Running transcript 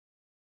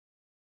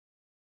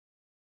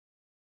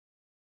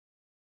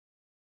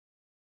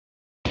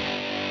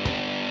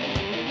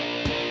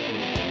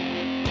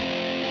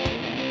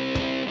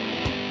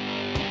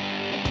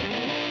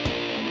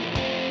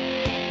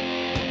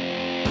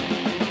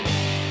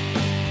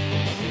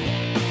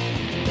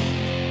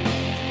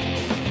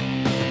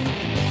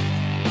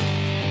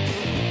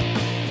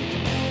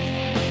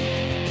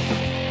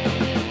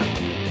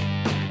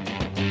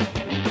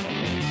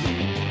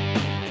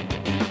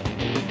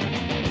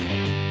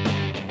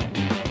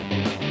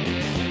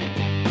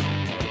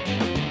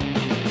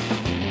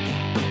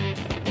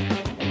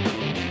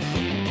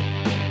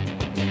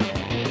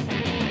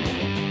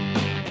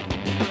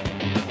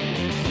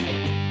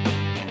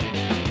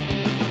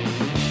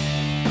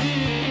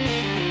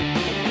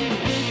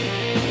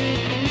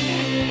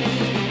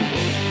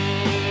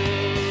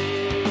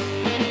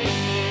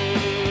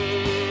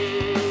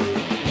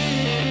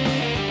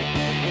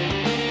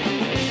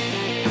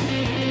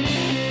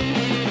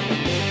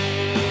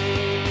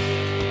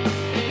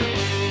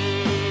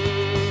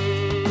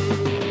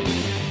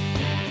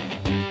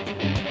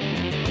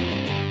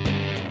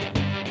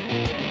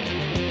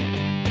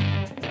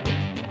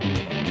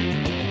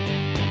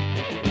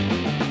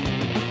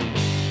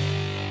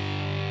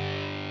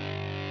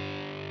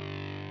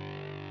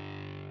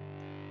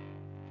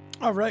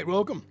All right,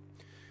 welcome.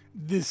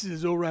 This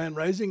is Orion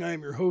Rising. I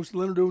am your host,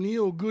 Leonard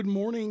O'Neill. Good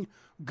morning,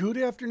 good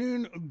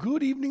afternoon,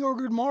 good evening, or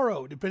good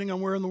morrow, depending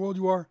on where in the world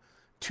you are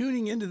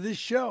tuning into this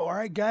show. All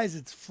right, guys,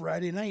 it's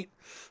Friday night,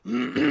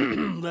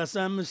 unless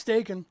I'm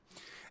mistaken.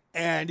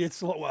 And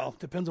it's, well,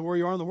 depends on where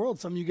you are in the world.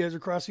 Some of you guys are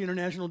across the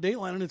international date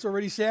line, and it's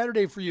already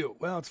Saturday for you.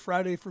 Well, it's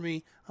Friday for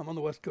me. I'm on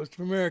the west coast of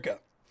America.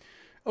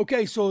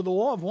 Okay, so the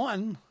law of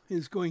one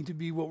is going to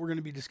be what we're going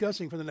to be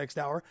discussing for the next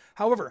hour.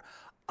 However,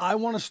 I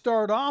want to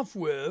start off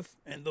with,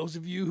 and those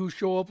of you who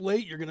show up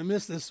late, you're going to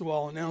miss this, so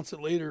I'll announce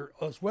it later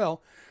as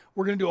well.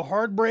 We're going to do a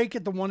hard break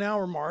at the 1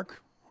 hour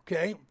mark.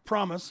 Okay,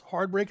 promise,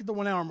 hard break at the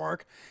 1 hour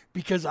mark,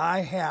 because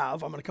I'm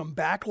going to come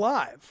back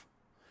live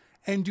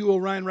and do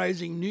Orion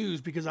Rising News,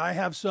 because I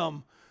have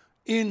some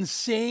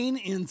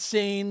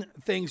insane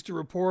things to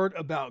report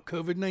about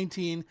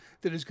COVID-19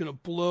 that is going to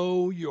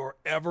blow your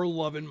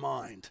ever-loving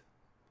mind.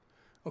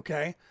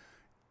 Okay?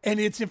 And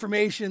it's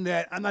information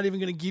that I'm not even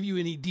going to give you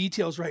any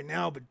details right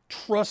now, but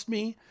trust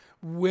me,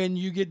 when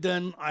you get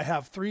done, I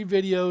have 3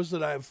 videos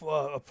that I've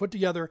put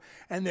together,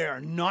 and they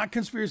are not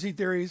conspiracy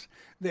theories.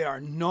 They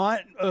are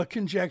not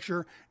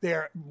conjecture.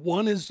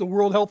 One is the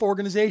World Health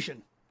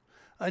Organization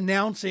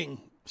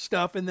announcing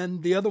stuff, and then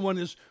the other one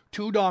is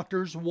 2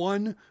 doctors,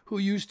 one who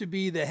used to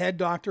be the head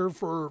doctor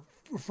for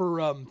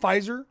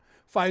Pfizer.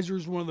 Pfizer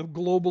is one of the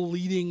global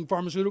leading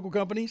pharmaceutical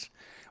companies.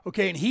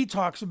 Okay, and he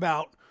talks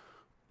about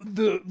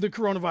the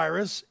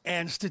coronavirus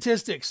and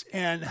statistics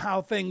and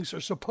how things are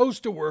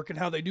supposed to work and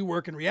how they do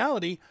work in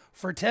reality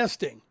for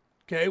testing.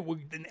 Okay,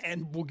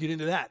 and we'll get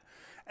into that.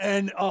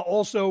 And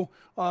also,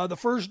 the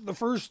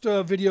first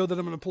video that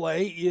I'm going to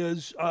play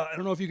is I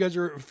don't know if you guys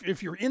are,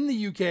 if you're in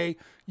the UK,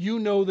 you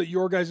know that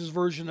your guys'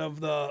 version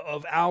of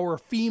our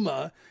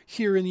FEMA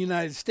here in the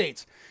United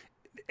States.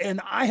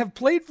 And I have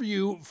played for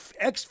you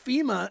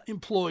ex-FEMA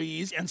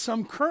employees and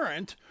some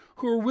current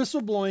who are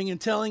whistleblowing and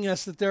telling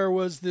us that there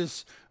was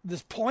this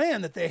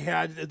plan that they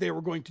had that they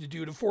were going to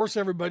do to force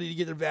everybody to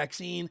get their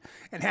vaccine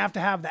and have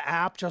to have the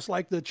app, just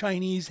like the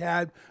Chinese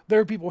had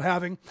their people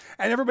having.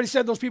 And everybody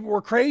said those people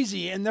were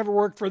crazy and never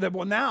worked for them.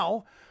 Well,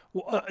 now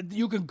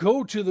you can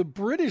go to the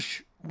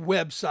British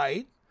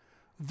website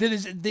that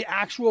is the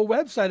actual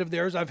website of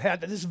theirs. I've had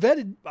this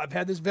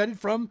vetted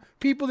from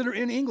people that are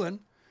in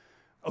England.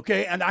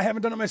 Okay, and I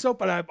haven't done it myself,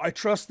 but I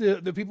trust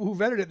the people who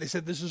vetted it. They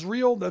said this is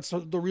real. That's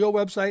the real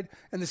website.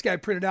 And this guy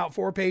printed out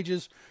 4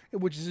 pages,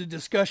 which is a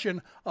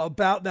discussion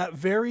about that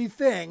very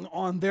thing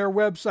on their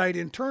website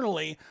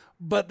internally.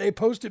 But they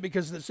post it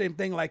because of the same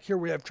thing, like here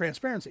we have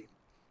transparency.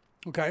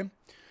 Okay,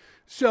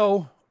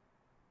 so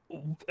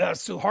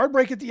hard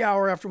break at the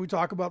hour after we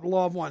talk about the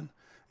law of one.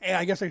 And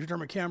I guess I should turn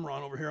my camera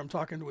on over here. I'm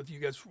talking with you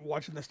guys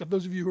watching this stuff.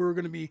 Those of you who are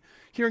going to be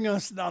hearing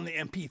us on the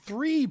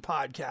MP3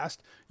 podcast,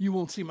 you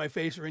won't see my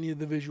face or any of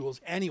the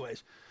visuals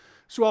anyways.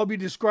 So I'll be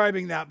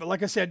describing that. But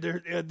like I said,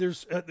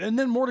 there's and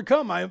then more to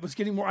come. I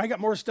got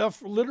more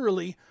stuff.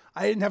 Literally,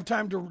 I didn't have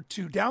time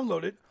to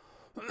download it.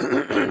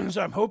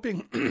 So I'm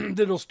hoping that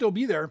it'll still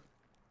be there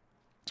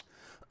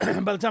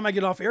by the time I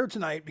get off air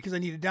tonight, because I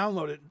need to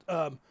download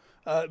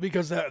it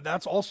because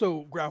that's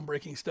also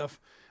groundbreaking stuff.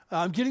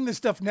 I'm getting this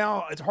stuff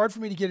now. It's hard for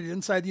me to get it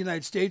inside the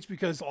United States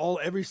because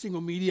every single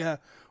media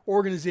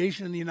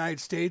organization in the United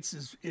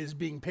States is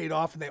being paid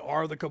off, and they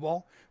are the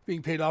cabal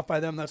being paid off by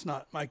them. That's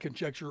not my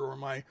conjecture or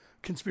my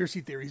conspiracy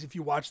theories. If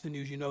you watch the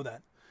news, you know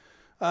that.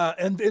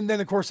 And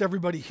then of course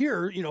everybody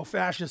here,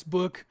 Fascist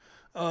Book,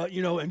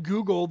 and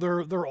Google,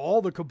 they're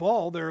all the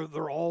cabal.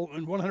 They're all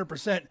in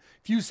 100%.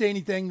 If you say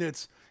anything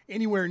that's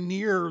anywhere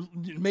near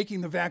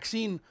making the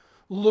vaccine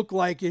look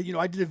like it,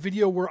 I did a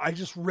video where I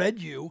just read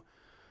you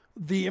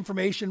the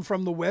information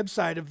from the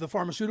website of the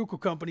pharmaceutical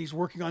companies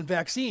working on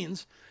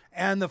vaccines,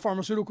 and the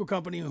pharmaceutical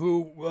company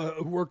who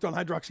worked on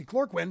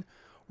hydroxychloroquine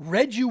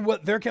read you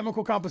what their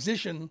chemical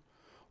composition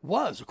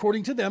was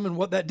according to them and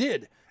what that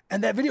did.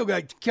 And that video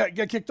got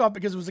kicked off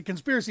because it was a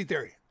conspiracy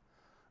theory.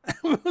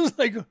 It was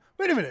like,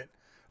 wait a minute,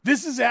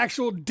 this is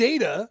actual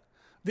data,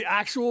 the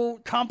actual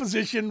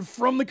composition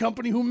from the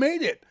company who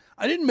made it.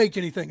 I didn't make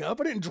anything up.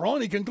 I didn't draw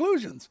any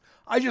conclusions.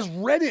 I just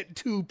read it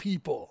to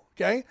people.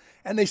 Okay.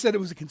 And they said it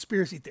was a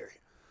conspiracy theory.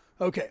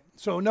 Okay.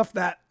 So enough of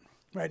that,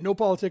 right? No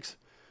politics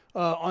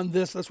on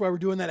this. That's why we're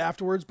doing that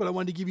afterwards. But I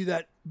wanted to give you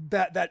that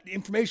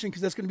information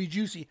because that's going to be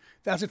juicy.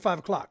 That's at 5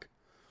 o'clock.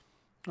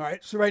 All right.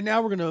 So right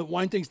now we're going to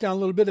wind things down a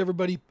little bit.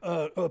 Everybody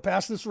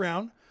pass this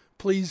around.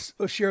 Please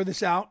share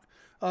this out.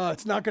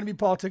 It's not going to be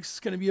politics. It's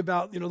going to be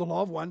about, the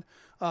law of one.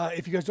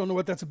 If you guys don't know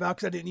what that's about,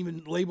 because I didn't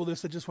even label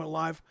this, I just went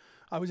live.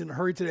 I was in a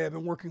hurry today. I've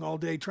been working all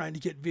day trying to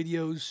get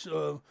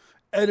videos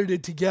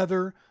edited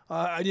together.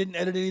 I didn't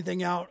edit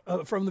anything out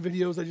from the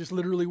videos. I just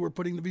literally were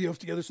putting the videos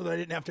together so that I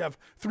didn't have to have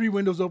 3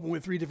 windows open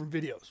with 3 different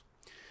videos.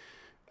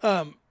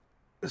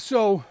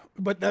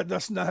 But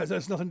that's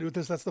nothing to do with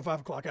this. That's the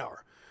 5 o'clock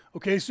hour.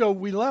 Okay, so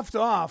we left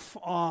off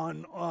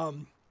on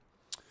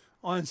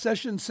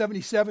session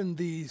 77,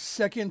 the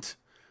second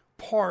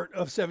part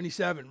of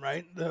 77,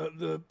 right?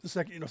 The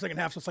second, second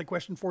half. So it's like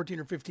question 14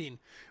 or 15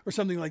 or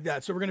something like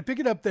that. So we're going to pick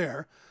it up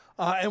there.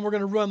 And we're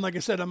going to run, like I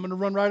said, I'm going to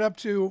run right up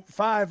to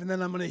 5, and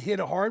then I'm going to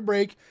hit a hard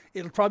break.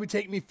 It'll probably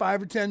take me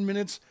 5 or 10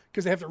 minutes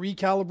because I have to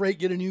recalibrate,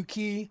 get a new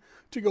key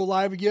to go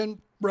live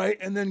again, right?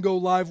 And then go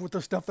live with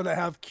the stuff that I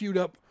have queued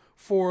up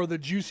for the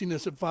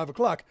juiciness at 5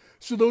 o'clock.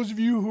 So those of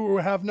you who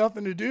have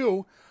nothing to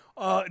do,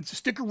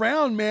 stick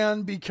around,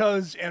 man,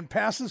 and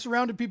pass this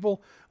around to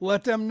people.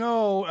 Let them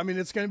know. I mean,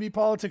 it's going to be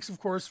politics, of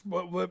course,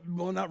 but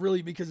well, not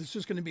really, because it's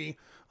just going to be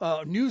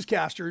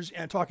newscasters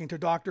and talking to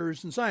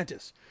doctors and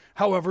scientists.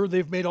 However,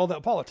 they've made all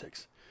that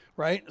politics,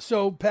 right?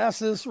 So pass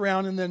this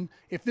around, and then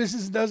if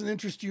doesn't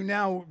interest you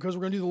now, because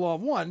we're going to do the law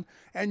of one,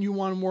 and you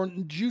want more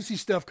juicy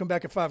stuff, come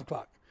back at 5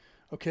 o'clock.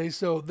 Okay,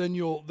 so then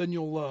you'll be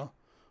able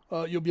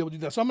to do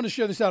that. So I'm going to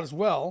share this out as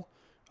well.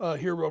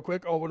 Here real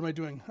quick. Oh, what am I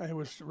doing? I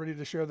was ready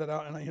to share that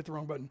out and I hit the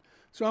wrong button.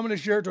 So I'm going to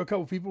share it to a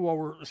couple people while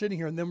we're sitting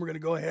here, and then we're going to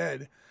go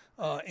ahead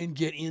and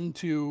get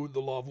into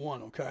the law of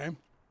one, okay?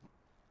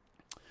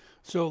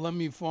 So let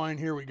me find,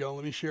 here we go.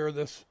 Let me share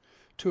this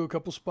to a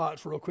couple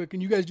spots real quick.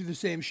 And you guys do the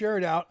same. Share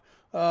it out.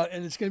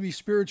 And it's going to be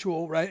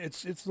spiritual, right?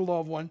 It's the law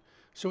of one.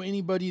 So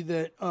anybody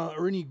that,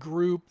 or any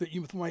group that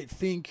you might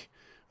think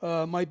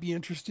might be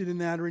interested in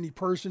that, or any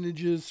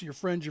personages, your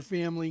friends, your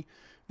family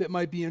that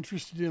might be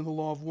interested in the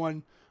law of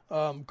one,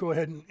 go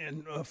ahead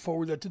and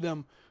forward that to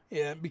them.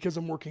 And because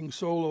I'm working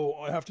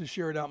solo, I have to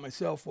share it out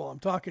myself while I'm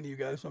talking to you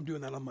guys. So I'm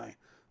doing that on my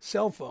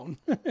cell phone.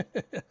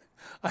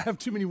 I have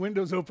too many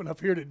windows open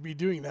up here to be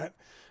doing that.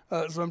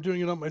 So I'm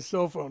doing it on my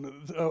cell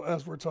phone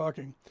as we're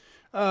talking.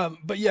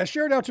 But yeah,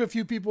 share it out to a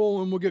few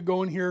people and we'll get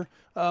going here.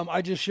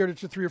 I just shared it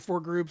to 3 or 4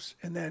 groups.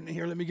 And then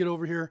here, let me get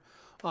over here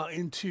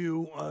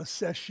into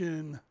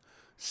session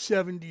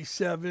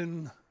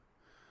 77,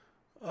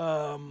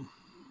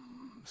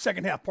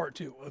 second half, part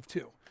 2 of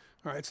 2.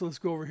 All right, so let's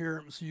go over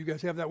here. So you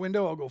guys have that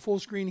window. I'll go full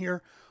screen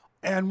here,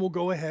 and we'll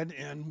go ahead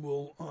and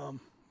we'll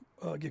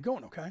get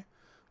going, okay?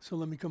 So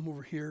let me come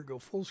over here, go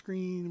full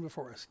screen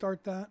before I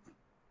start that.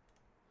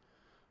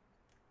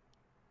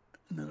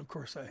 And then, of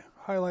course, I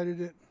highlighted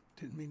it.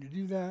 Didn't mean to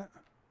do that.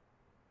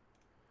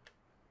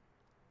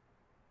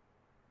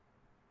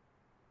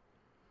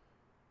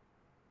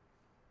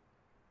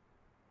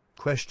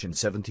 Question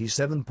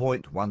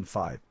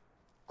 77.15.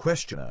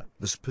 Questioner,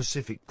 the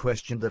specific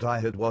question that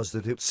I had was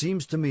that it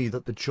seems to me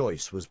that the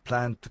choice was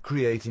planned to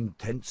create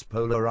intense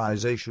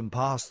polarization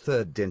past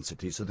third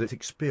density so that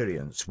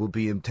experience will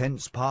be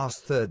intense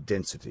past third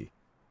density.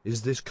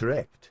 Is this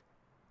correct?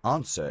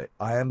 Answer,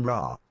 I am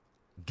Ra.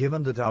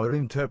 Given that our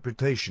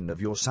interpretation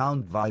of your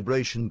sound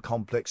vibration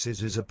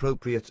complexes is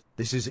appropriate,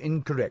 this is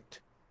incorrect.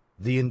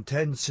 The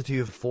intensity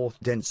of fourth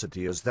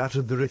density is that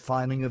of the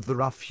refining of the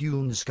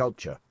rough-hewn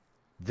sculpture.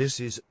 This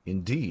is,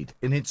 indeed,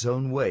 in its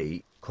own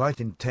way, quite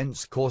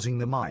intense, causing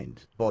the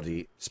mind,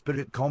 body,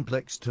 spirit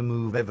complex to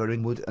move ever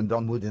inward and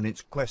onward in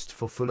its quest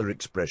for fuller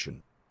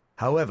expression.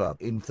 However,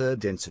 in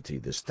third density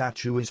the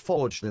statue is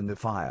forged in the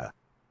fire.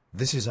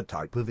 This is a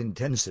type of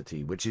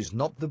intensity which is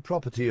not the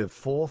property of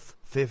fourth,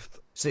 fifth,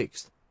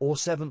 sixth, or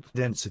seventh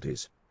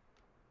densities.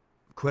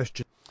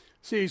 Question.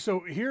 See,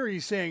 so here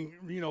he's saying,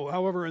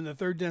 however, in the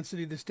third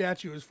density the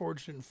statue is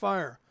forged in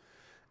fire.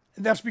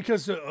 And that's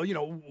because,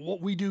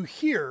 what we do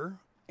here,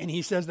 and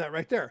he says that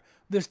right there,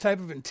 this type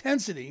of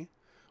intensity,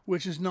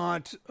 which is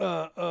not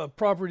a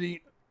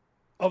property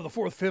of the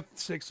fourth, fifth,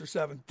 sixth, or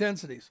seventh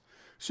densities.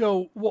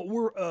 So what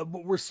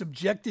we're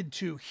subjected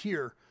to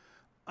here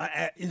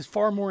is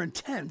far more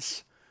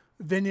intense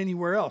than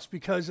anywhere else,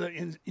 because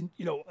in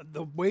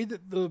the way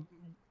that the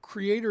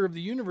creator of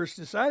the universe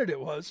decided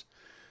it was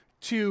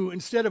to,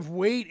 instead of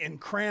wait and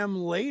cram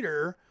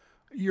later,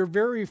 your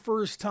very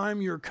first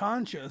time you're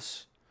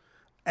conscious,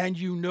 and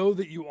you know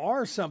that you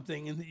are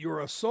something and that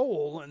you're a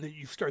soul and that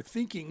you start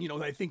thinking,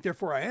 I think,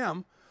 therefore I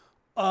am,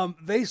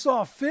 they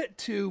saw fit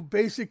to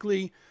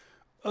basically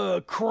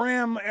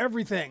cram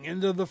everything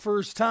into the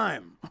first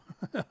time,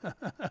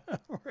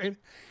 right?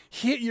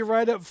 Hit you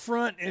right up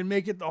front and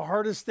make it the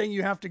hardest thing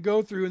you have to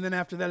go through. And then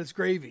after that, it's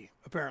gravy,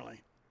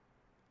 apparently,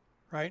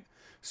 right?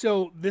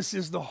 So this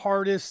is the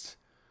hardest,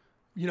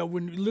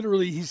 when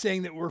literally he's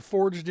saying that we're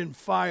forged in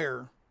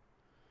fire.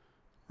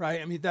 Right?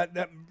 I mean,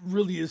 that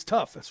really is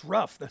tough. That's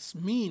rough. That's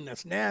mean.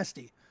 That's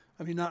nasty.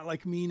 I mean, not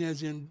like mean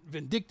as in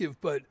vindictive,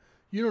 but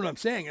you know what I'm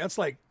saying? That's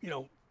like,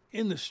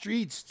 in the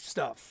streets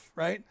stuff,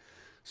 right?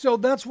 So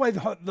that's why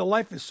the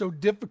life is so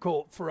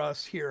difficult for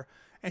us here.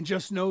 And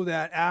just know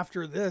that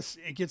after this,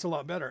 it gets a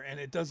lot better. And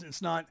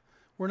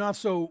we're not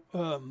so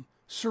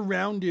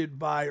surrounded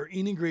by or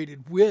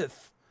integrated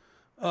with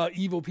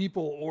evil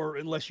people, or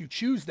unless you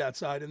choose that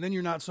side. And then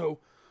you're not so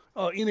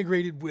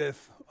integrated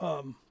with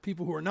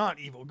people who are not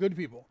evil, good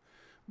people.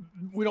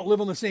 We don't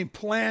live on the same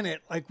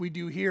planet like we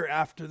do here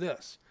after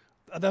this.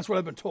 That's what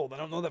I've been told. I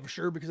don't know that for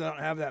sure because I don't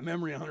have that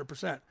memory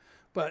 100%,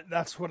 but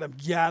that's what I'm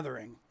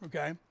gathering,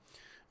 okay?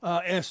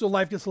 And so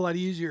life gets a lot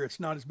easier. It's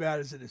not as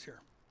bad as it is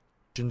here.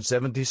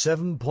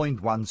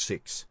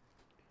 77.16.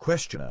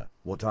 Questioner,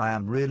 what I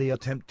am really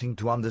attempting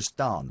to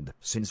understand,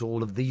 since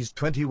all of these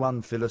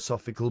 21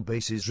 philosophical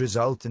bases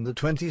result in the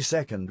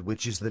 22nd,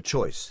 which is the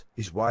choice,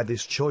 is why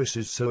this choice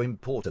is so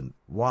important,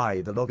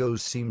 why the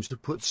Logos seems to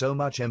put so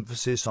much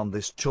emphasis on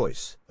this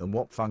choice, and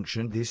what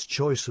function this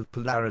choice of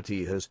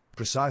polarity has,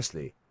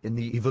 precisely, in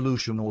the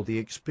evolution or the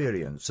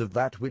experience of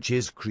that which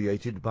is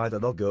created by the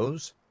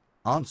Logos?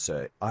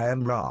 Answer, I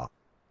am Ra.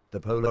 The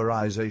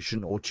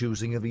polarization or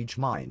choosing of each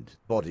mind,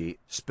 body,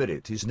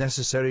 spirit is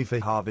necessary for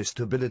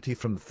harvestability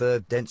from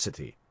third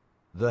density.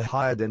 The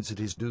higher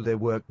densities do their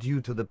work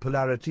due to the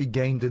polarity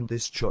gained in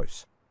this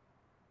choice.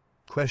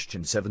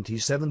 Question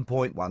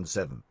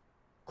 77.17.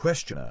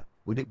 Questioner,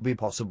 would it be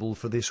possible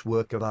for this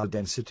work of our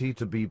density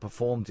to be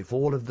performed if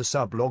all of the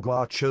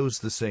sub-logos chose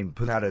the same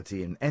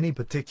polarity in any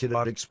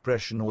particular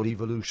expression or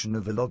evolution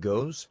of the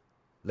Logos?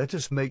 Let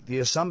us make the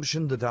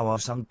assumption that our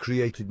Son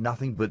created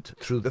nothing but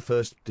through the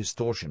first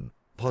distortion,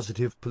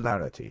 positive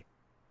polarity.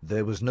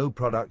 There was no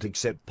product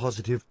except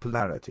positive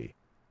polarity.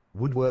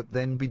 Would work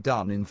then be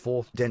done in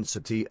fourth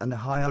density and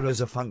higher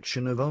as a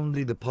function of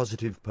only the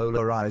positive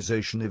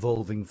polarization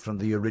evolving from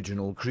the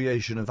original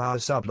creation of our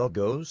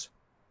sub-logos?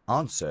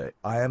 Answer,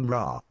 I am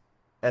Ra.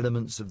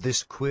 Elements of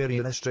this query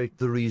illustrate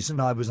the reason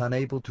I was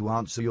unable to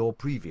answer your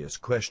previous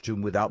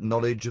question without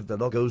knowledge of the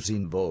Logos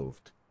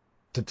involved.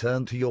 To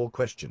turn to your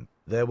question,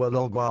 there were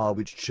Logos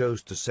which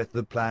chose to set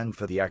the plan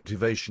for the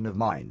activation of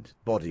mind,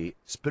 body,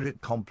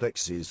 spirit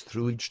complexes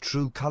through each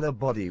true color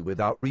body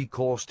without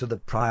recourse to the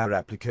prior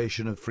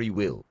application of free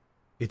will.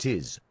 It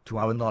is, to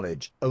our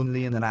knowledge,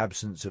 only in an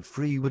absence of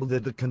free will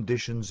that the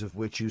conditions of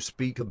which you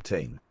speak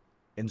obtain.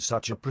 In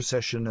such a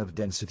procession of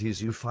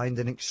densities you find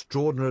an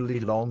extraordinarily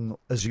long,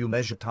 as you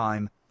measure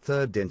time,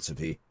 third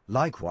density,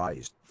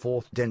 likewise,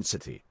 fourth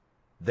density.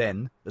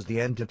 Then, as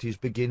the entities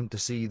begin to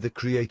see the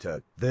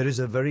Creator, there is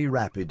a very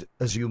rapid,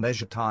 as you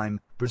measure time,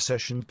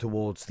 procession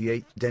towards the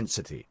eighth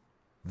density.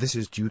 This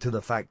is due to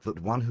the fact that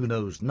one who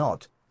knows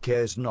not,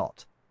 cares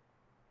not.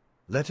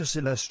 Let us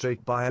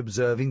illustrate by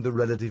observing the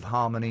relative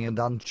harmony and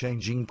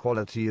unchanging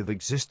quality of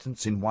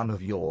existence in one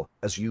of your,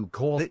 as you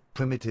call it,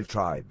 primitive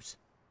tribes.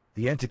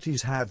 The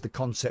entities have the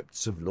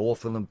concepts of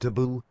lawful and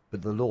taboo,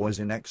 but the law is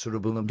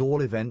inexorable and all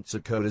events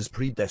occur as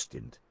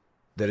predestined.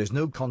 There is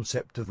no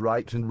concept of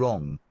right and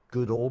wrong,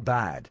 good or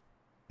bad.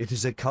 It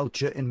is a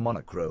culture in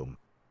monochrome.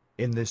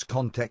 In this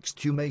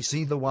context you may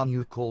see the one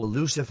you call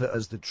Lucifer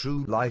as the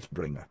true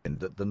light-bringer, and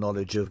that the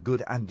knowledge of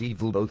good and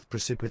evil both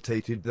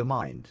precipitated the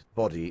mind,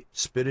 body,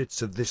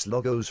 spirits of this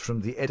Logos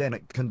from the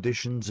Edenic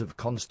conditions of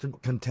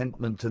constant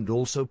contentment and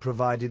also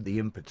provided the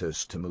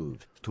impetus to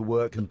move, to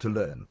work and to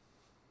learn.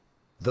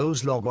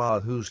 Those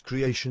Logos whose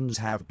creations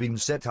have been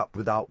set up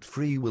without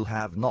free will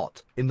have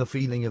not, in the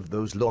feeling of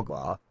those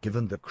Logos,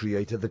 given the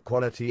Creator the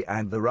quality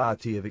and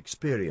variety of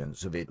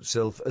experience of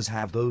itself as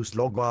have those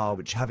Logos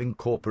which have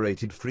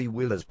incorporated free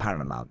will as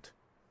paramount.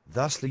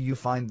 Thusly you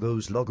find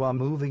those Logos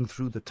moving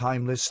through the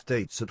timeless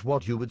states at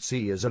what you would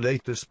see as a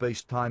later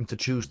space-time to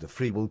choose the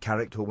free will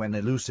character when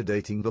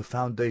elucidating the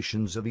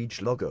foundations of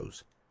each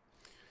Logos.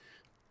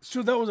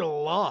 So that was a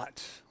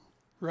lot,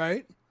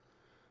 right?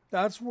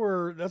 That's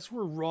where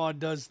Ra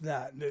does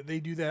that. They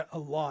do that a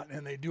lot,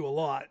 and they do a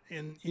lot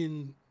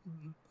in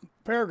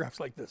paragraphs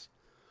like this.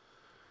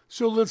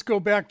 So let's go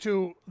back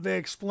to, they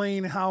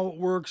explain how it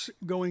works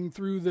going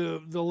through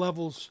the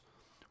levels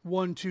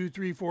 1, 2,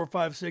 3, 4,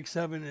 5, 6,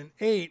 7, and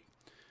 8.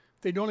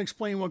 They don't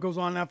explain what goes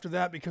on after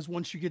that, because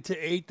once you get to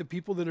 8, the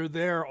people that are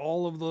there,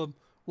 all of the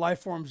life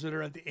forms that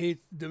are at the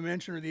 8th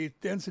dimension or the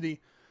 8th density,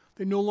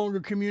 they no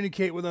longer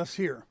communicate with us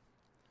here,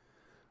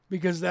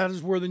 because that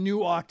is where the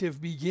new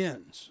octave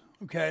begins.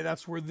 Okay,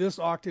 that's where this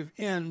octave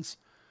ends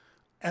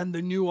and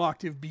the new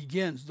octave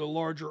begins, the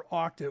larger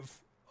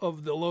octave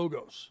of the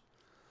Logos.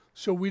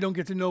 So we don't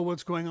get to know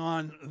what's going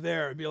on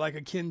there. It'd be like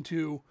akin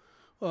to,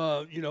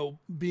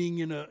 being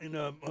in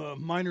a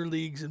minor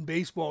leagues in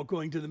baseball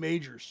going to the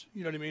majors.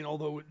 You know what I mean?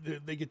 Although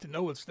they get to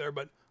know it's there,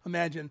 but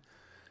imagine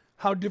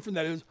how different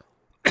that is.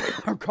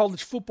 Or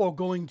college football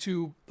going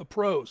to the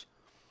pros.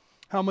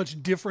 How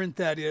much different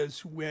that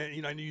is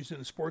when, I'm using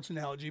a sports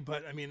analogy,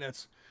 but I mean,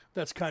 that's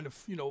kind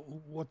of,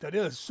 what that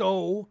is.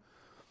 So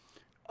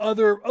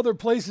other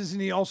places,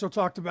 and he also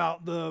talked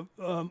about the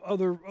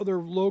other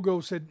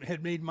Logos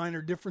had made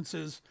minor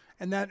differences,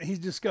 and that he's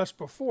discussed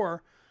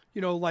before,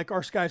 like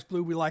our sky's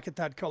blue, we like it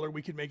that color,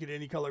 we could make it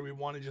any color we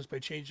wanted just by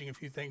changing a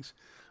few things.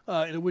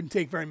 And it wouldn't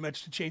take very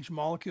much to change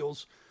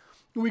molecules.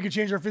 We could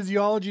change our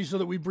physiology so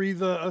that we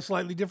breathe a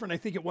slightly different. I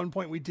think at one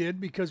point we did,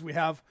 because we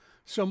have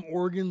some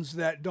organs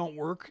that don't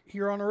work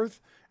here on Earth,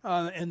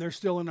 and they're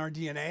still in our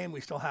DNA, and we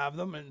still have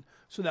them. And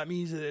so that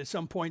means that at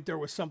some point there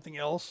was something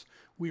else.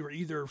 We were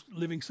either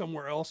living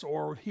somewhere else,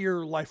 or here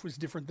life was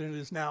different than it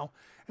is now,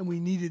 and we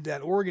needed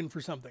that organ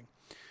for something.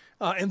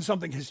 And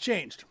something has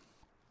changed.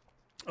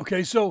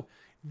 Okay, so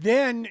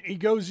then he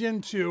goes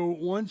into,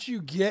 once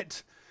you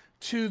get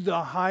to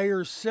the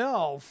higher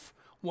self,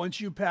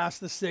 once you pass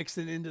the 6th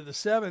and into the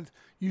 7th,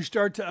 you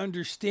start to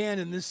understand,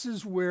 and this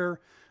is where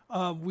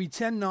we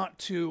tend not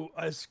to,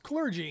 as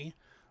clergy,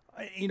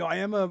 I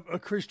am a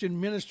Christian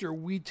minister.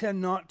 We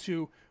tend not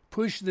to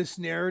push this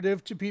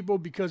narrative to people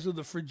because of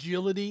the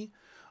fragility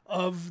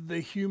of the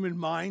human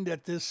mind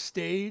at this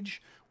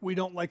stage. We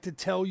don't like to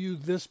tell you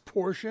this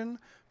portion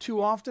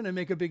too often and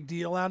make a big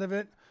deal out of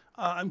it.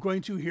 I'm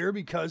going to here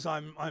because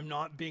I'm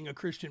not being a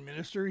Christian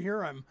minister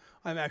here. I'm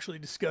actually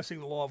discussing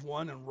the law of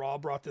one, and Ra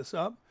brought this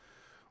up,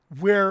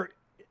 where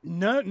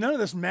none of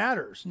this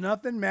matters.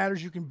 Nothing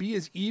matters. You can be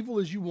as evil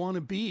as you want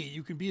to be.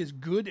 You can be as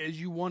good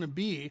as you want to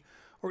be,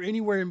 or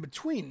anywhere in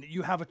between.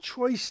 You have a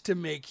choice to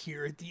make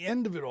here at the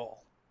end of it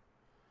all.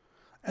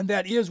 And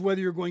that is whether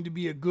you're going to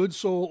be a good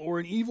soul or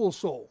an evil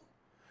soul.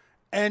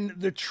 And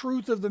the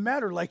truth of the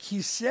matter, like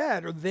he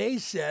said, or they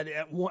said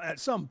at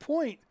some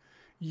point,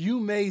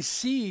 you may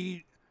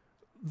see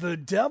the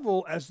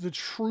devil as the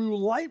true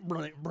light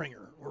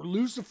bringer, or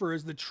Lucifer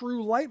as the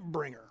true light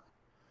bringer.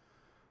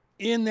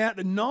 In that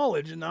the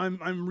knowledge, and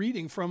I'm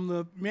reading from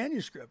the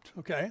manuscript,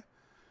 okay?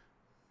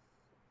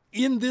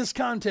 In this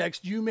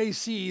context, you may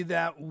see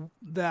that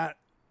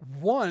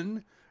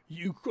one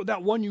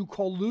you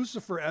call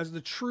Lucifer as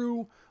the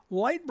true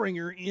light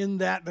bringer, in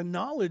that the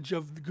knowledge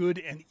of good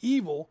and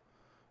evil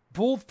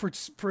both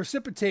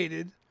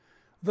precipitated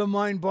the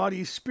mind,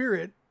 body,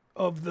 spirit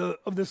of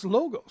this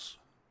logos.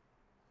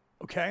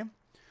 Okay?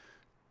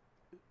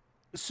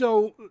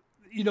 So,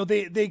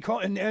 they call,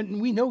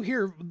 and we know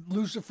here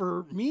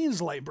Lucifer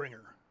means light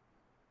bringer.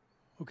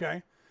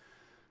 Okay?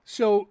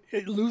 So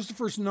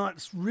Lucifer's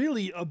not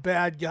really a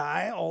bad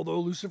guy, although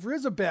Lucifer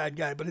is a bad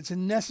guy, but it's a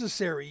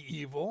necessary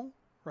evil,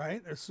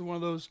 right? It's one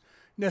of those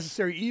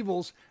necessary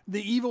evils.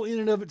 The evil in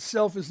and of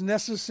itself is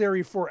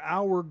necessary for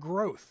our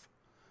growth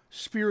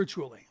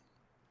spiritually.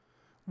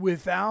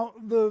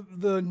 Without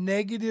the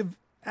negative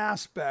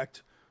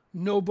aspect,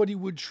 nobody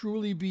would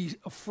truly be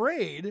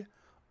afraid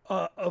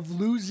of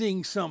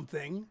losing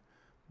something,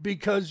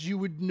 because you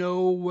would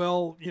know,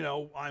 well,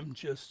 I'm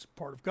just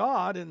part of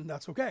God, and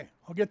that's okay.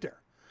 I'll get there.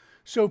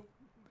 So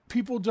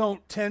people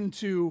don't tend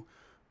to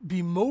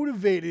be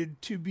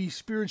motivated to be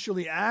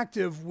spiritually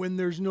active when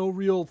there's no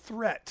real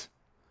threat.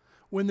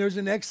 When there's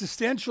an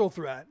existential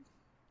threat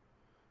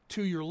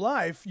to your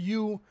life,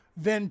 you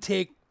then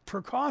take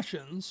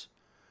precautions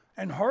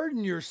and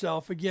harden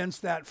yourself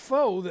against that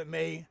foe that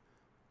may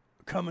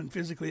come and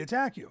physically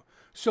attack you.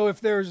 So if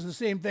there's the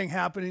same thing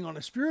happening on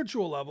a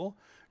spiritual level,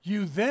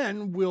 you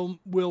then will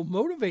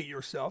motivate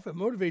yourself. It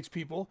motivates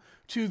people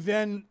to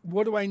then,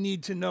 what do I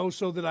need to know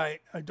so that I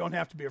don't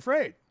have to be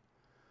afraid?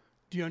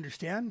 Do you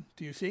understand?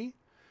 Do you see?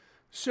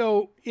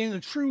 So in the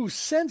true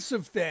sense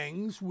of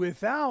things,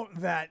 without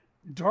that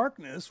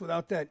darkness,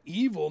 without that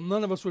evil,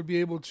 none of us would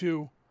be able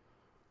to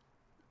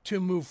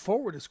move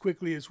forward as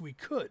quickly as we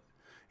could.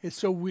 And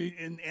so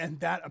and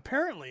that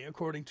apparently,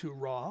 according to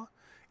Ra,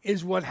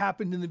 is what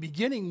happened in the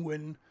beginning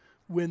when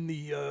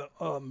the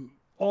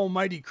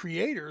Almighty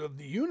Creator of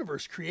the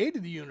universe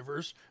created the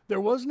universe. There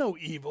was no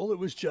evil. It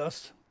was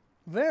just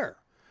there.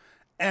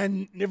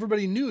 And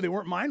everybody knew they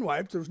weren't mind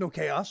wiped. There was no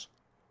chaos.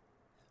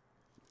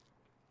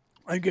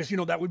 I guess,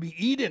 that would be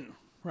Eden,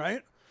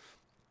 right?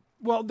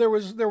 Well, there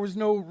was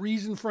no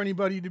reason for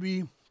anybody to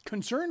be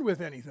concerned with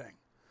anything.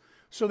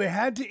 So they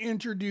had to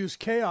introduce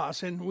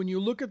chaos. And when you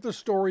look at the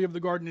story of the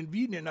Garden of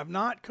Eden, and I've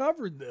not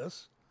covered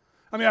this,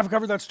 I've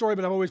covered that story,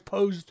 but I've always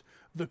posed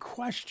the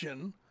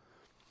question.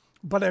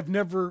 But I've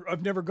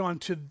never gone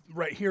to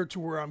right here to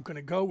where I'm going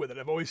to go with it.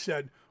 I've always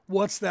said,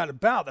 what's that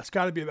about? That's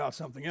got to be about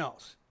something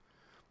else.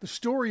 The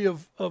story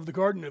of the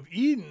Garden of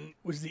Eden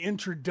was the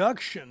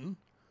introduction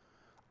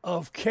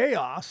of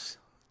chaos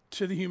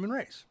to the human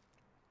race.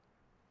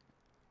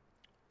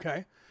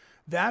 Okay?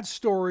 That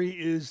story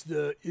is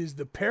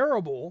the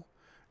parable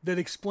that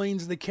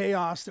explains the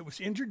chaos that was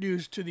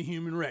introduced to the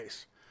human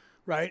race.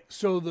 Right?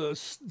 So the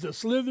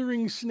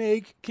slithering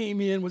snake came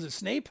in. Was it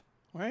Snape?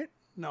 Right?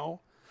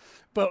 No.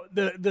 But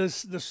the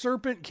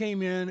serpent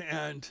came in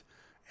and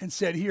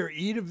said, here,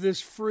 eat of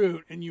this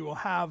fruit and you will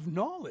have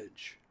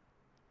knowledge.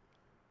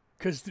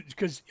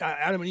 Because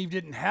Adam and Eve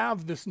didn't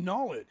have this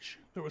knowledge.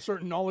 There was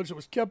certain knowledge that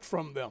was kept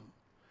from them.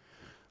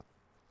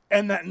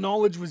 And that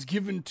knowledge was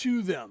given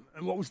to them.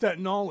 And what was that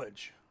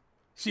knowledge?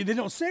 See, they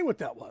don't say what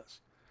that was,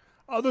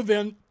 other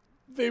than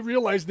they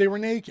realized they were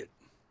naked.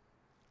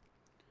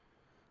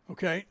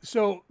 Okay,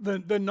 so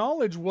the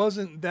knowledge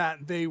wasn't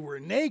that they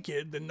were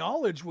naked. The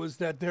knowledge was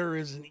that there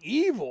is an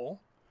evil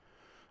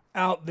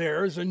out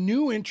there. Is a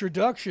new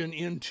introduction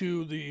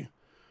into the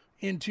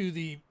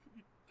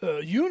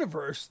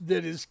universe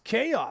that is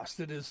chaos,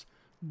 that is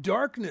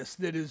darkness,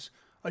 that is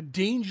a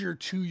danger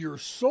to your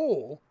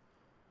soul.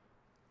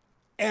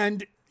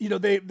 And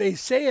they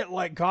say it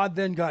like God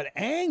then got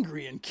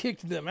angry and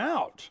kicked them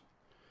out,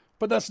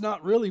 but that's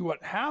not really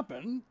what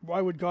happened.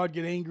 Why would God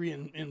get angry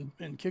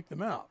and kick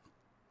them out?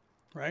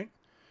 Right?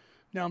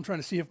 Now I'm trying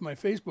to see if my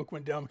Facebook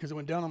went down, because it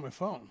went down on my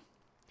phone.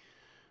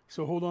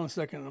 So hold on a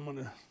second. I'm going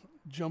to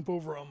jump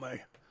over on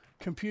my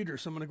computer.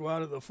 So I'm going to go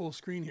out of the full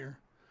screen here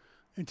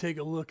and take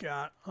a look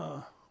at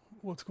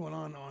what's going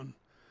on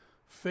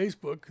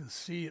Facebook.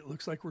 See, it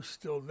looks like we're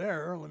still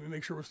there. Let me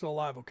make sure we're still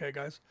live. Okay,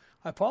 guys.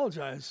 I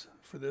apologize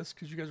for this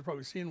because you guys are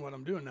probably seeing what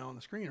I'm doing now on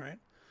the screen, right?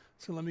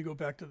 So let me go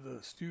back to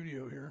the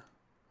studio here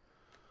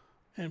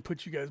and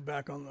put you guys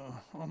back on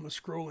the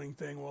scrolling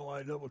thing while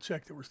I double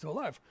check that we're still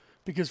live.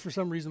 Because for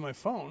some reason my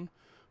phone,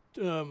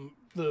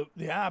 the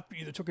app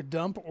either took a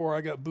dump or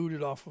I got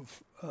booted off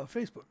of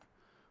Facebook.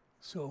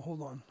 So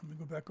hold on. Let me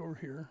go back over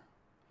here.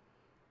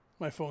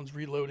 My phone's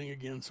reloading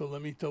again, so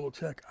let me double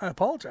check. I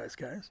apologize,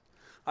 guys.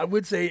 I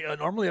would say,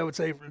 normally I would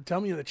say,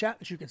 tell me in the chat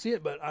that you can see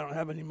it, but I don't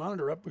have any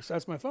monitor up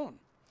besides my phone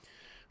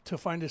to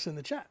find us in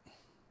the chat.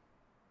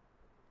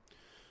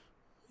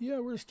 Yeah,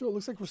 we're still,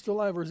 looks like we're still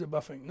live, or is it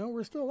buffing? No,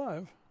 we're still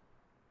live.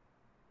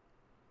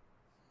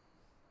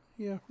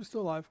 Yeah, we're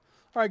still live.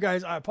 All right,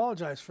 guys, I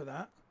apologize for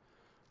that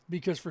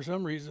because for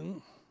some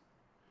reason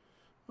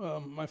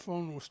my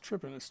phone was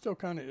tripping. It still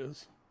kind of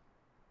is.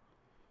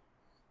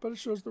 But it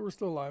shows that we're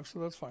still live, so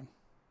that's fine.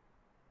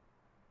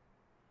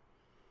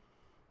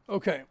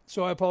 Okay,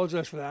 so I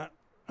apologize for that.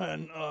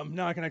 And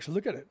now I can actually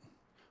look at it.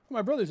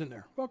 My brother's in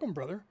there. Welcome,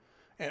 brother.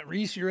 And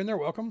Reese, you're in there.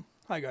 Welcome.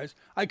 Hi, guys.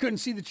 I couldn't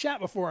see the chat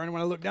before, and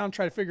when I looked down to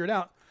try to figure it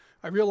out,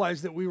 I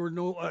realized that we were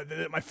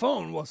that my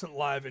phone wasn't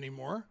live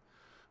anymore.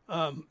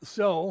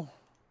 So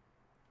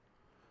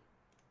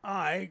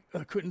I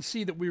couldn't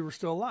see that we were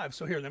still live.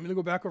 So here, let me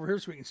go back over here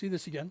so we can see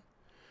this again.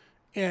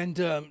 And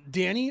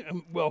Danny,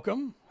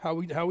 welcome. How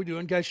we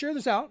doing, guys? Share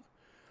this out.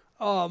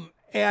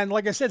 And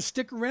like I said,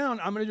 stick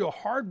around. I'm going to do a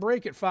hard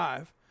break at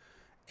 5,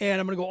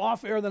 and I'm going to go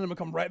off air. Then I'm going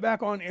to come right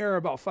back on air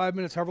about 5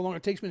 minutes, however long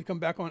it takes me to come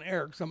back on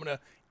air, because I'm going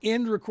to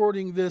end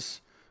recording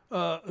this,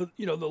 the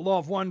Law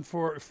of One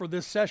for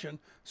this session,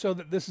 so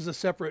that this is a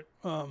separate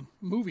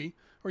movie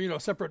or a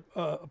separate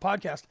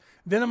podcast.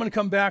 Then I'm going to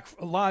come back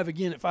live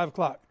again at 5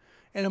 o'clock.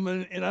 And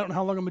I don't know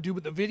how long I'm going to do,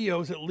 but the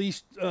video is at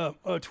least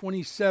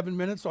 27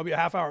 minutes. So I'll be a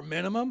half hour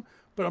minimum,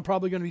 but I'm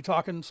probably going to be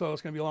talking, so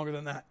it's going to be longer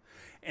than that.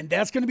 And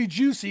that's going to be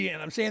juicy.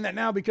 And I'm saying that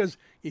now because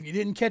if you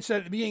didn't catch that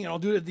at the beginning, and I'll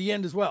do it at the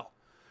end as well,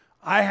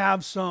 I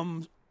have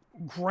some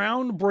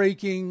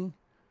groundbreaking,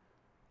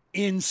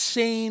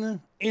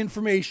 insane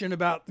information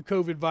about the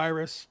COVID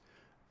virus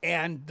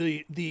and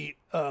the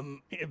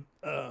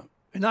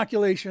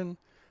inoculation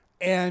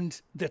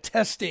and the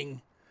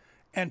testing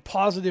and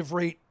positive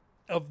rate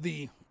of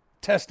the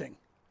testing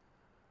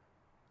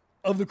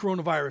of the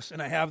coronavirus.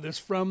 And I have this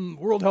from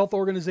World Health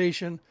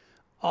Organization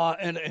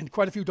and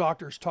quite a few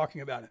doctors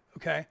talking about it.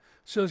 Okay.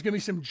 So there's going to be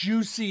some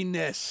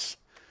juiciness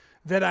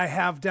that I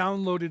have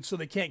downloaded, so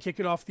they can't kick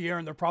it off the air,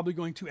 and they're probably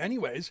going to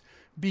anyways,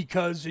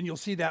 because, and you'll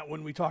see that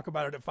when we talk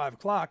about it at 5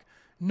 o'clock,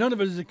 none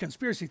of it is a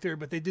conspiracy theory,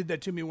 but they did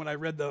that to me when I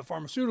read the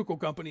pharmaceutical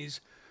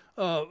companies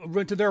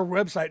went to their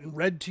website and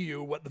read to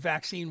you what the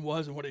vaccine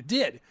was and what it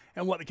did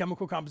and what the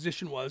chemical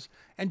composition was,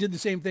 and did the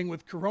same thing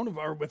with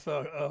coronavirus, with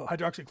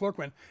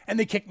hydroxychloroquine, and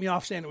they kicked me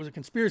off saying it was a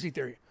conspiracy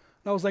theory.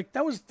 And I was like,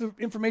 that was the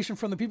information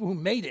from the people who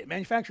made it,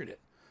 manufactured it.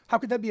 How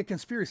could that be a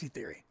conspiracy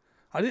theory?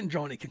 I didn't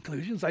draw any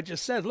conclusions. I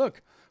just said,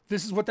 look,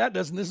 this is what that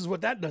does and this is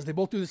what that does. They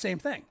both do the same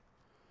thing,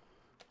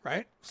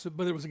 right? So,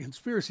 but it was a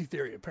conspiracy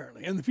theory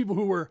apparently. And the people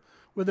who were,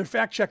 well, their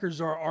fact checkers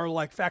are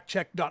like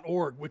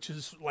factcheck.org, which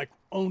is like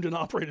owned and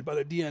operated by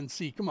the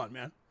DNC. Come on,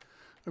 man.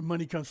 Their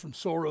money comes from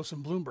Soros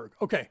and Bloomberg.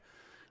 Okay,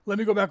 let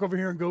me go back over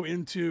here and go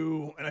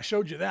into, and I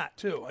showed you that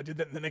too. I did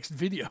that in the next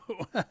video.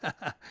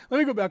 Let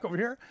me go back over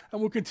here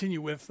and we'll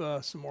continue with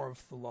some more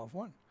of the Law of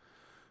One.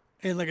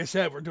 And like I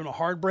said, we're doing a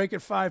hard break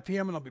at 5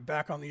 p.m. and I'll be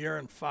back on the air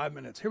in 5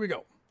 minutes. Here we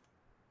go.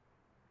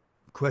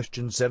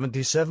 Question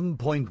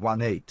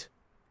 77.18.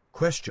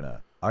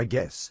 Questioner, I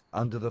guess,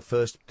 under the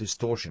first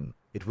distortion,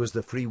 it was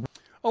the free...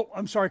 Oh,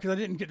 I'm sorry, because I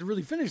didn't get to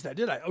really finish that,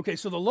 did I? Okay,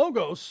 so the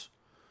Logos,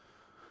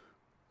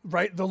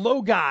 right, the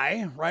low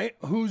guy, right,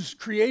 whose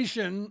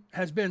creation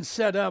has been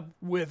set up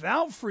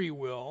without free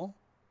will,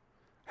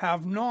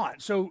 have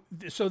not. So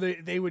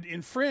they would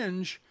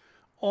infringe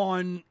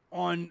on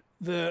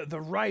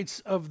the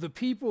rights of the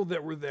people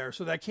that were there.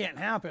 So that can't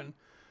happen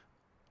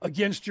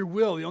against your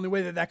will. The only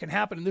way that can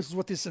happen, and this is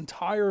what this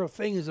entire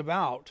thing is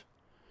about.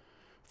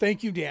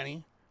 Thank you,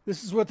 Danny.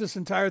 This is what this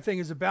entire thing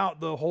is about.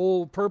 The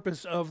whole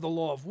purpose of the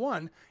Law of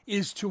One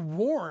is to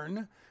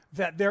warn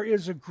that there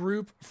is a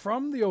group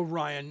from the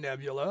Orion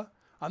Nebula,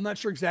 I'm not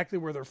sure exactly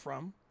where they're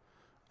from,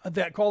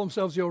 that call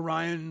themselves the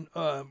Orion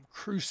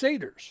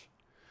Crusaders.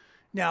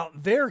 Now,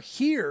 they're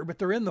here, but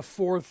they're in the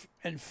 4th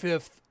and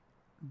 5th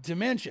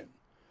dimension.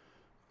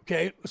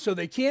 Okay, so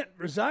they can't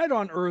reside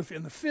on Earth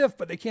in the 5th,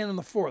 but they can in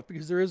the 4th,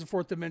 because there is a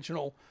 4th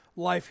dimensional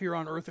life here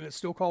on Earth, and it's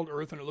still called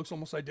Earth, and it looks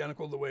almost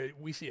identical to the way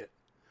we see it.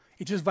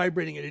 It's just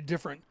vibrating at a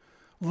different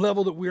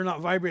level that we're not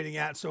vibrating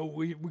at, so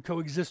we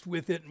coexist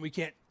with it, and we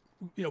can't,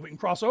 we can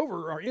cross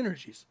over our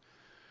energies.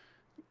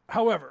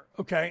 However,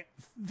 okay,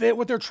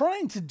 what they're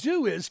trying to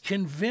do is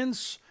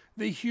convince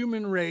the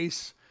human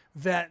race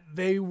that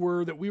we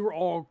were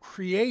all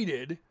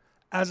created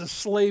as a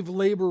slave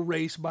labor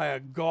race by a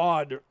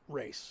God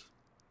race.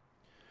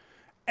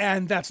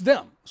 And that's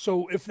them.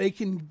 So if they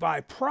can,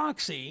 by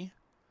proxy,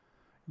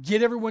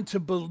 get everyone to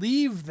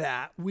believe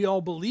that, we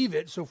all believe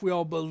it. So if we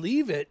all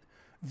believe it,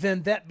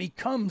 then that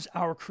becomes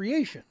our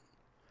creation.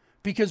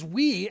 Because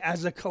we,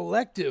 as a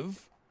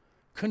collective,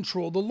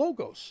 control the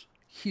logos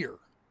here.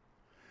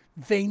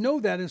 They know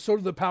that, and so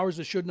do the powers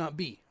that should not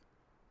be.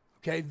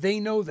 Okay, they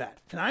know that,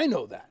 and I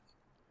know that.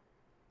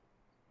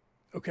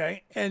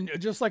 Okay, and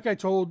just like I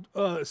told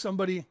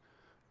somebody,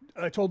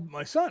 I told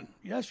my son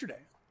yesterday,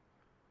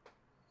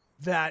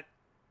 that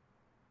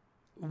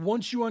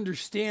once you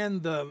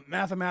understand the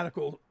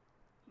mathematical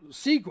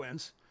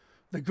sequence,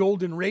 the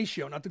golden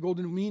ratio, not the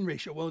golden mean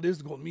ratio. Well, it is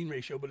the golden mean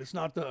ratio, but it's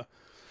not the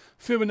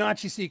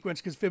Fibonacci sequence,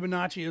 because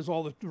Fibonacci is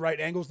all the right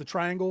angles, the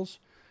triangles.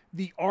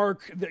 The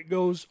arc that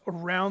goes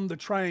around the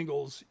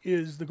triangles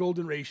is the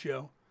golden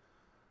ratio.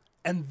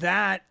 And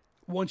that,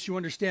 once you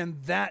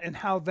understand that and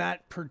how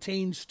that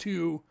pertains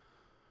to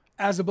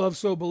as above,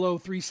 so below,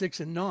 3, 6,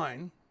 and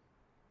 9,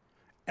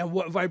 and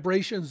what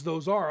vibrations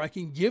those are, I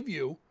can give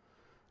you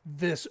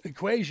this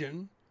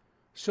equation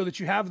so that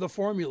you have the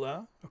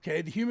formula.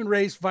 Okay, the human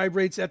race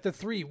vibrates at the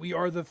 3. We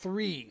are the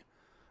 3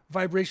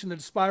 vibration that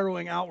is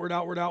spiraling outward,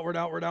 outward, outward,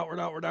 outward, outward,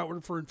 outward,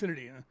 outward for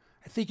infinity. And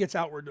I think it's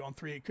outward on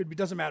 3. It could be,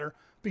 doesn't matter,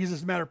 because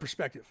it's a matter of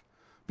perspective.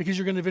 Because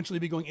you're going to eventually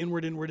be going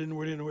inward, inward,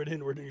 inward, inward,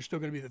 inward, and you're still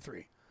going to be the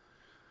 3.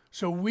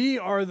 So we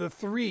are the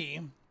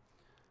 3.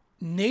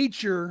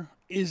 Nature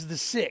is the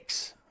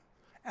 6.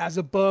 As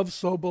above,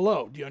 so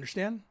below. Do you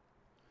understand?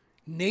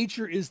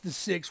 Nature is the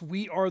 6.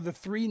 We are the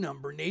 3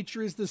 number.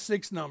 Nature is the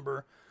 6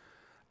 number.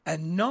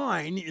 And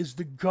 9 is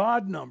the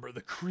God number,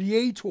 the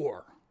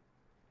creator.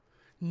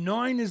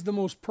 9 is the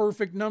most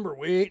perfect number.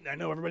 Wait, I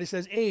know everybody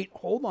says 8.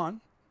 Hold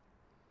on.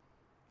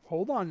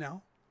 Hold on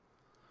now.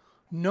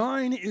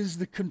 9 is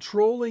the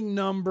controlling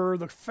number,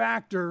 the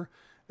factor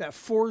that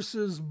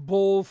forces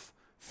both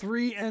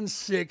 3 and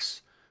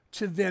 6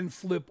 to then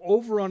flip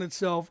over on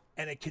itself,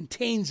 and it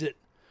contains it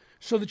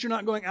so that you're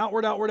not going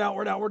outward, outward,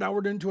 outward, outward,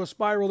 outward into a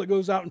spiral that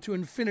goes out into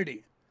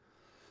infinity.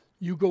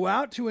 You go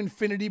out to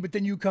infinity, but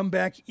then you come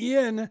back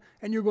in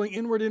and you're going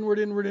inward, inward,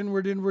 inward,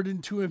 inward, inward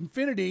into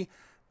infinity.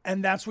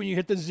 And that's when you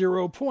hit the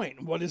 0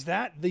 point. What is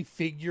that? The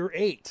figure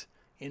 8,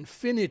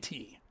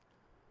 infinity.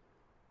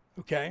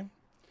 Okay?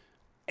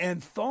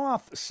 And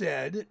Thoth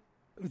said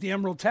with the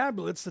Emerald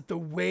Tablets that the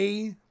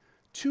way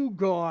to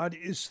God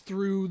is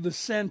through the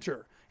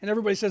center. And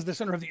everybody says the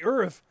center of the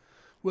earth.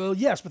 Well,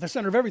 yes, but the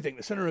center of everything,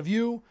 the center of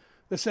you,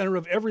 the center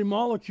of every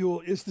molecule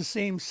is the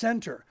same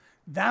center.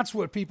 That's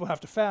what people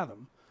have to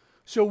fathom.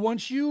 So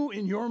once you,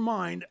 in your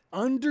mind,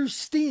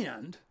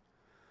 understand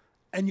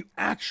and you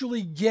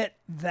actually get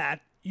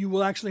that, you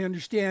will actually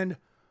understand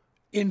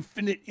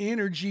infinite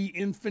energy,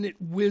 infinite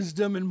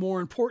wisdom, and more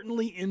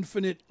importantly,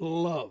 infinite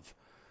love.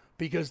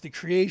 Because the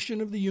creation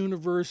of the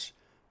universe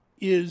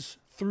is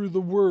through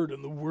the Word,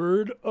 and the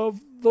Word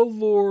of the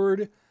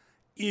Lord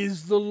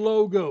is the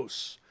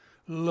Logos.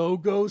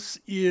 Logos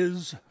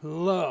is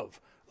love.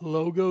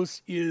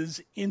 Logos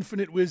is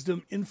infinite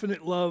wisdom,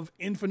 infinite love,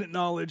 infinite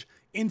knowledge,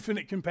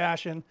 infinite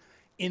compassion,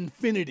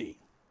 infinity.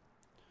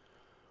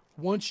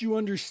 Once you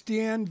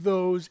understand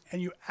those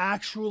and you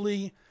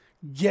actually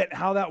get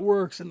how that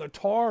works, and the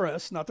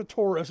Taurus, not the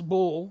Taurus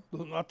bull,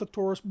 not the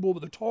Taurus bull,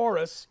 but the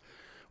Taurus,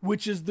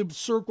 which is the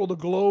circle, the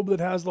globe that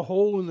has the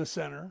hole in the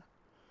center,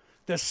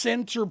 the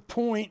center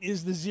point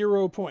is the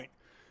 0 point.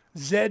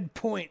 Z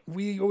point,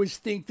 we always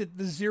think that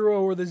the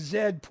 0 or the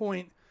Z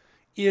point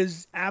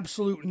is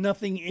absolute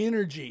nothing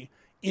energy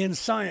in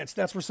science.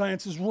 That's where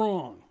science is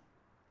wrong.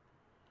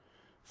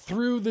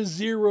 Through the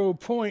 0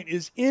 point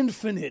is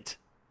infinite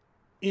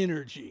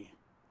energy.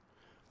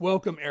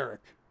 Welcome,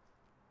 Eric.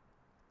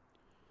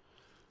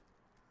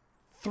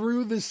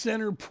 Through the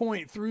center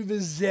point, through the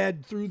Z,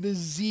 through the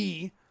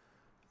Z,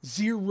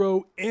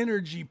 0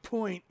 energy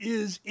point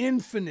is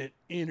infinite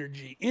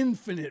energy,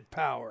 infinite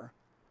power,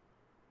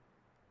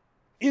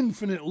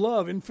 infinite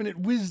love, infinite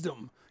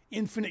wisdom,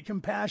 infinite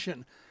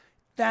compassion.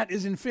 That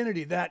is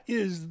infinity. That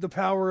is the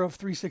power of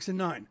 3, 6, and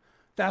 9.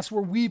 That's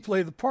where we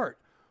play the part.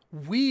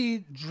 We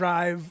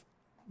drive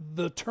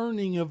the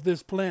turning of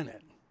this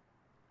planet.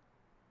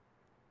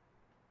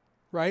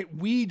 Right?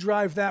 We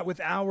drive that with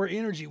our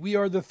energy. We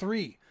are the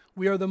 3.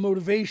 We are the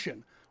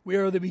motivation. We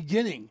are the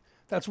beginning.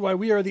 That's why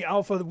we are the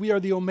Alpha. We are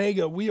the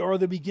Omega. We are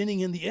the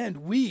beginning and the end.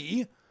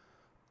 We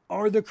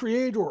are the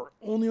creator,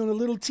 only on a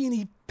little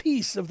teeny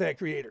piece of that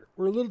creator.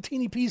 We're a little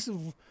teeny piece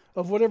of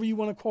whatever you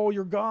want to call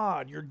your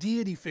God, your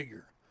deity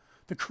figure,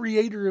 the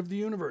creator of the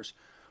universe.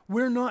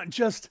 We're not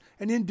just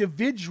an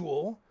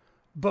individual,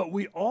 but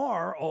we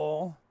are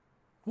all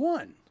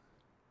one.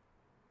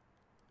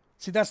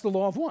 See, that's the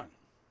law of one.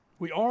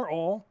 We are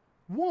all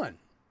one.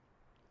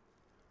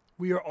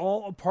 We are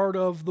all a part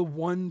of the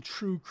one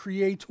true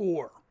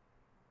creator.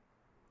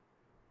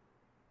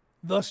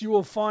 Thus, you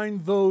will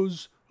find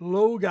those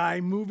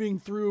logi moving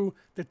through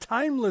the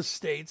timeless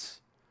states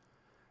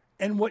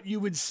and what you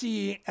would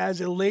see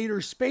as a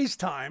later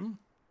space-time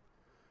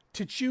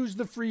to choose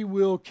the free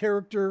will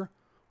character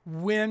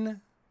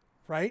when,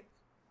 right?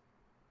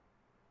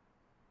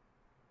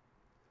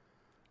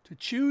 To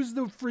choose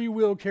the free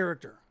will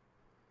character.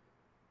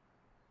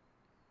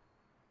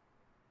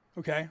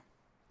 Okay?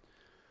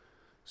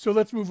 So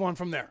let's move on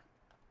from there.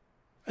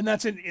 And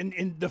that's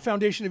in the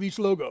foundation of each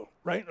logo,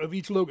 right? Of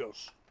each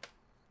logos.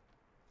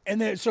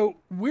 And then, so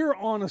we're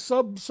on a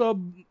sub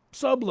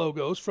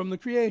logos from the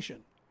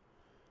creation.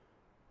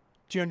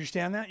 Do you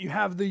understand that? You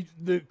have the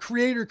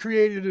creator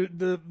created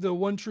the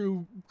one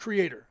true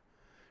creator.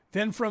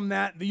 Then from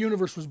that, the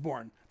universe was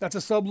born. That's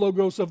a sub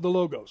logos of the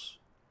logos.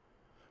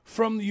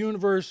 From the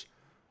universe,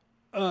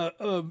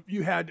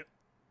 you had,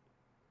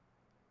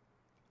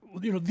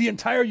 the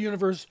entire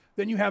universe.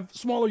 Then you have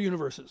smaller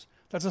universes.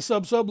 That's a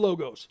sub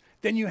logos.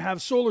 Then you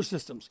have solar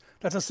systems.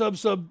 That's a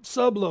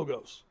sub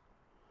logos.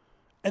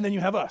 And then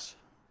you have us.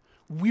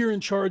 We're in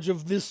charge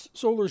of this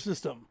solar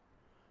system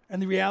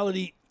and the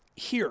reality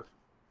here.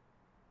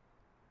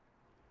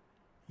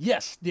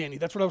 Yes, Danny,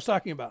 that's what I was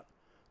talking about.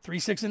 3,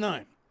 6, and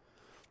 9.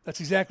 That's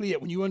exactly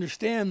it. When you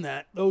understand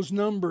that, those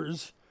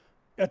numbers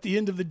at the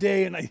end of the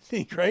day, and I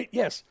think, right?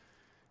 Yes,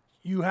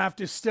 you have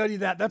to study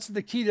that. That's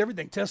the key to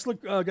everything. Tesla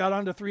got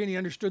onto 3 and he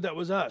understood that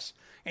was us.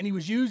 And he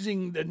was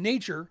using the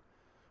nature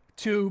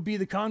to be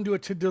the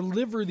conduit to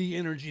deliver the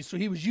energy. So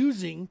he was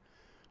using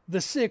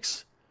the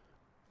 6,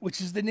 which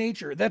is the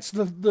nature. That's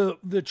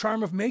the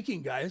charm of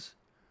making, guys.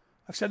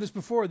 I've said this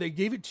before. They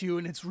gave it to you,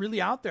 and it's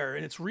really out there,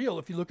 and it's real.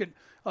 If you look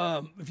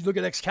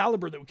at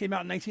Excalibur that came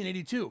out in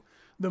 1982,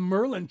 the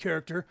Merlin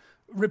character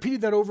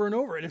repeated that over and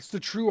over, and it's the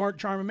true art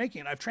charm of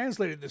making. I've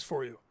translated this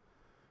for you,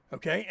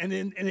 okay? And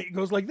it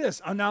goes like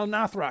this: Anal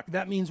Nathrak.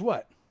 That means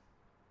what?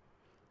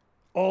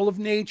 All of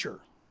nature.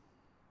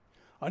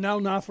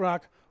 Anal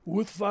Nathrak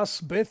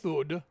uthvas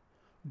bethud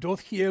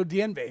dothhiel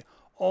dienve.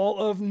 All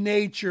of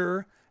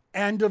nature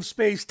and of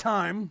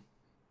space-time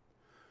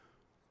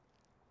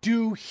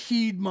do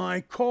heed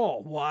my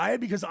call. Why?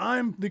 Because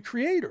I'm the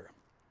creator.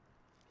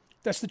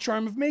 That's the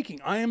charm of making.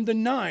 I am the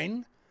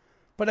 9,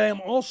 but I am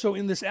also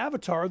in this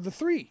avatar, the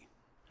 3.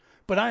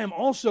 But I am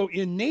also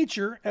in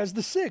nature as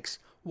the 6.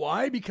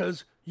 Why?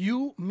 Because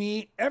you,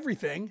 me,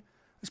 everything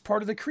is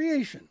part of the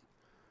creation.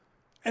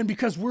 And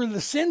because we're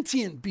the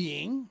sentient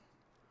being,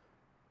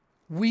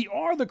 we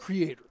are the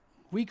creator.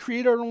 We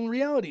create our own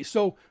reality.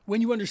 So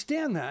when you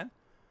understand that,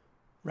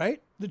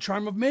 right? The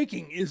charm of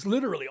making is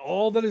literally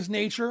all that is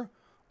nature,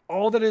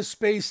 all that is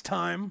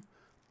space-time.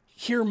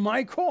 Hear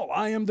my call.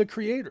 I am the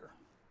creator.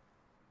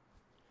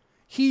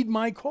 Heed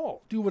my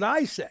call. Do what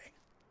I say.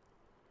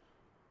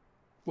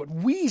 What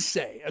we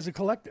say as a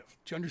collective.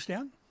 Do you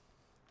understand?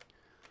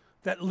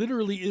 That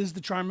literally is the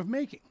charm of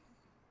making.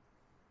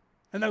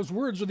 And those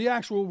words are the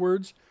actual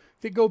words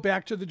that go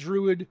back to the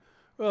Druid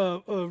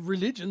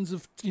religions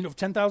of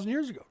 10,000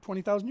 years ago,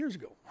 20,000 years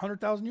ago,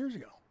 100,000 years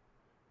ago.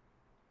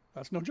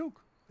 That's no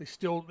joke. They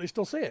still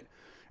say it.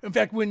 In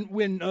fact, when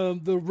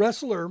the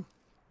wrestler,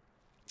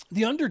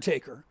 The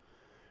Undertaker,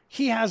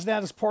 he has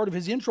that as part of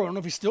his intro. I don't know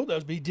if he still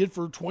does, but he did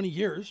for 20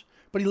 years.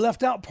 But he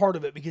left out part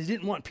of it because he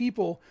didn't want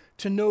people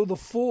to know the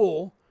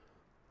full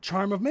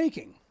charm of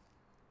making.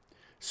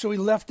 So he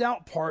left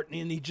out part,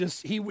 and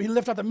he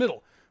left out the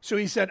middle. So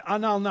he said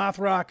Anal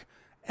Nathrak,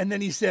 and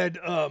then he said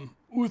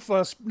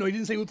Uthvas. No, he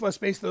didn't say Uthvas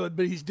space though,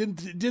 but he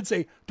did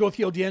say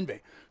Dothio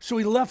Dienve. So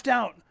he left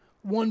out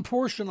one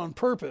portion on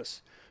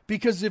purpose.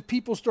 Because if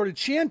people started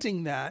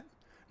chanting that,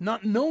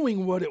 not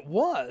knowing what it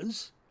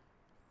was,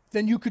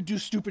 then you could do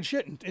stupid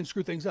shit and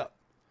screw things up.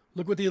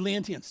 Look what the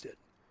Atlanteans did.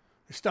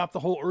 They stopped the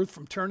whole earth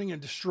from turning and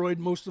destroyed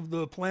most of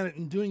the planet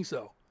in doing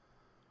so.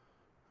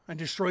 And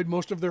destroyed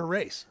most of their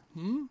race.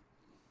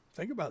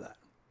 Think about that.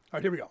 All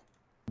right, here we go.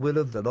 Will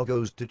of the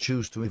logos to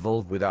choose to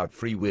evolve without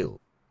free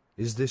will.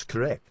 Is this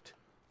correct?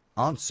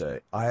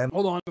 Answer, I am...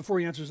 Hold on, before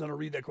he answers, I'll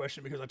read that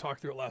question because I talked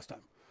through it last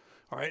time.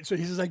 All right, so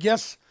he says, I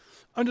guess...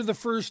 Under the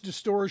first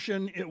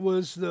distortion, it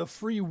was the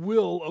free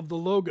will of the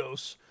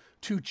logos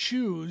to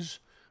choose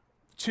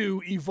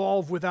to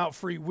evolve without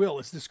free will.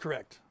 Is this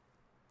correct?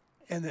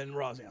 And then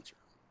Ra's answer.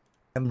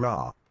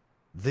 Ra.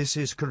 This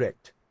is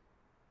correct.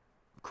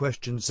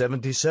 Question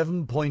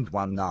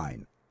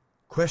 77.19.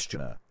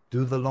 Questioner.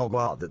 Do the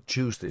Logos that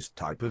choose this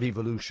type of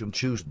evolution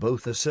choose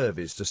both the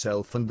service to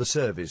self and the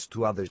service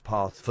to others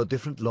path for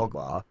different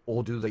Logos,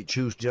 or do they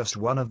choose just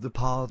one of the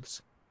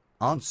paths?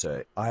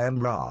 Answer, I am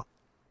Ra.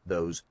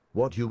 Those,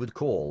 what you would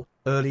call,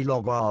 early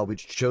Logos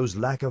which chose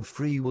lack of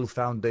free will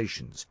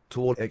foundations,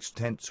 to all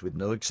extents with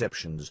no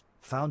exceptions,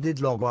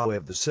 founded Logos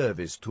of the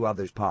service to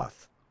others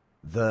path.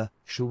 The,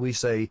 shall we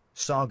say,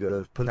 saga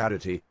of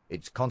polarity,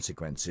 its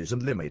consequences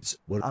and limits,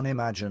 were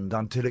unimagined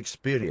until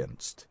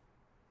experienced.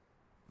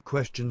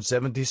 Question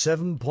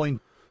 77.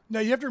 Now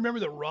you have to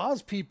remember that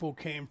Ra's people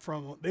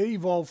they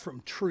evolved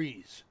from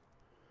trees.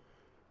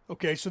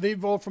 Okay, so they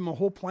evolved from a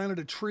whole planet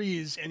of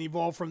trees and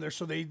evolved from there,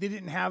 so they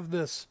didn't have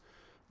this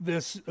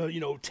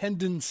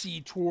tendency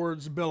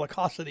towards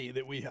bellicosity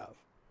that we have.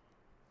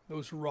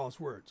 Those are Ra's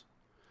words.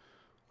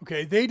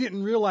 Okay, they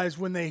didn't realize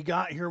when they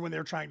got here, when they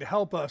were trying to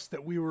help us,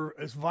 that we were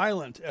as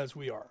violent as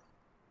we are.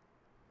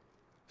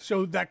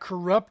 So that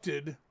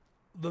corrupted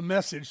the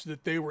message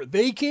that they were.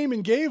 They came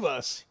and gave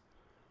us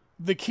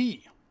the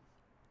key.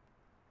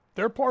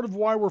 They're part of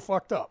why we're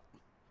fucked up.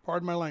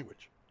 Pardon my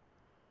language.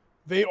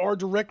 They are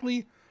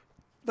directly,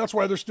 that's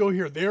why they're still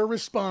here. They're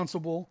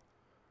responsible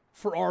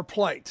for our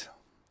plight.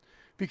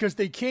 because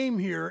they came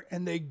here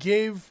and they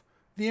gave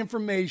the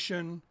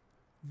information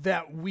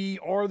that we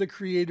are the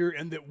creator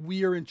and that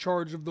we are in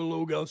charge of the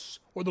logos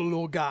or the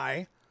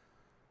logi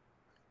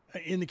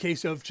in the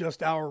case of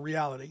just our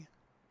reality.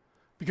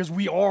 Because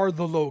we are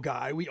the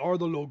logi, we are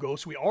the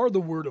logos, we are the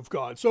word of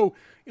God. So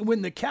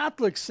when the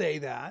Catholics say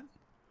that,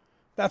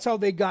 that's how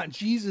they got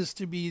Jesus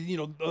to be,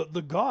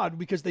 the God,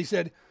 because they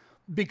said,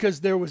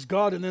 because there was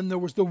God and then there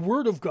was the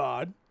word of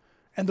God,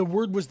 and the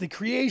word was the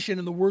creation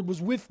and the word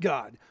was with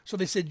God. So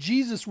they said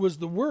Jesus was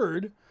the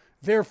word,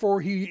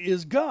 therefore he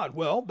is God.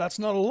 Well, that's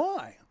not a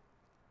lie.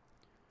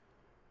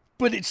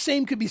 But the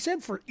same could be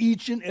said for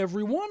each and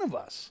every one of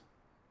us.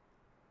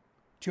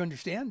 Do you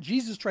understand?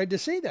 Jesus tried to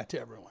say that to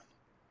everyone.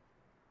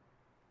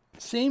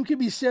 Same could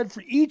be said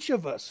for each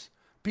of us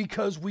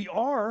because we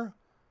are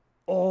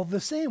all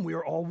the same. We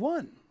are all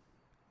one.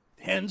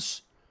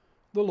 Hence,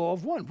 the law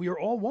of one. We are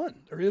all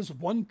one. There is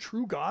one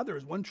true God. There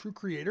is one true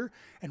creator.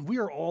 And we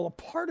are all a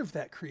part of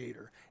that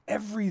creator.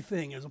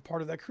 Everything is a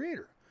part of that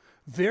creator.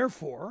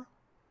 Therefore,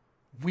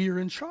 we are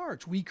in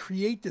charge. We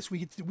create this.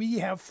 We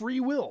have free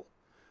will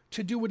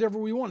to do whatever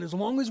we want. As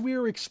long as we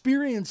are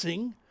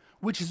experiencing,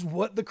 which is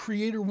what the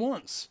creator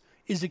wants,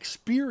 is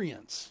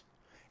experience.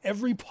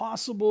 Every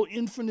possible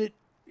infinite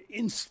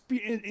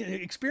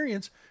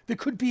experience that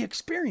could be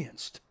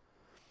experienced.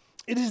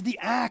 It is the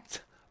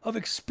act of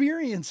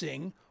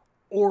experiencing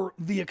or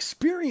the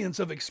experience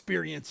of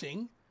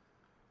experiencing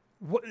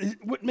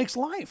what makes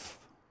life.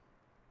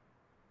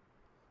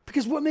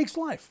 Because what makes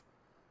life?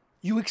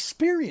 You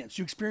experience.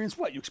 You experience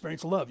what? You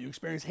experience love. You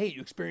experience hate.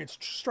 You experience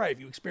strife.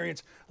 You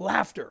experience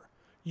laughter.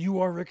 You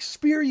are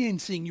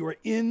experiencing. You are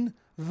in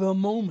the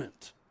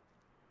moment.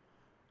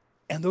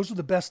 And those are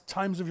the best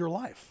times of your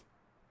life.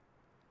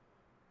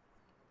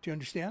 Do you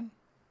understand?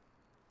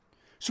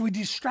 So we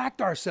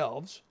distract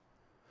ourselves,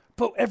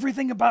 but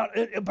everything about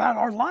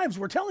our lives,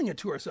 we're telling it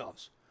to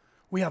ourselves.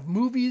 We have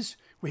movies,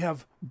 we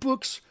have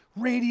books,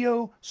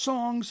 radio,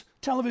 songs,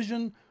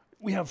 television,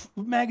 we have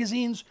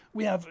magazines,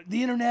 we have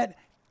the internet.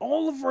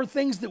 All of our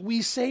things that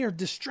we say are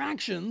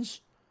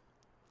distractions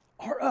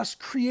are us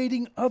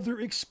creating other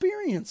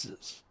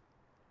experiences.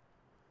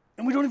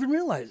 And we don't even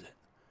realize it.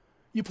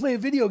 You play a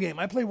video game.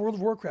 I play World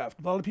of Warcraft.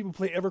 A lot of people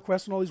play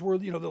EverQuest and all these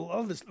worlds, they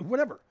love this,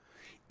 whatever.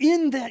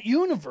 In that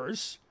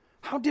universe,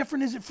 how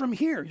different is it from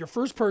here? You're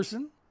first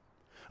person,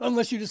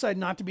 unless you decide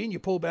not to be and you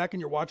pull back and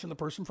you're watching the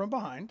person from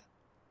behind.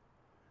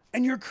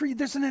 And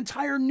there's an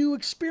entire new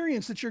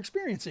experience that you're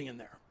experiencing in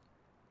there.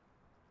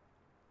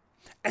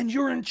 And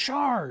you're in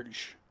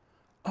charge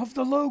of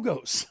the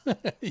logos.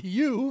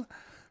 You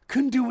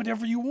can do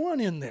whatever you want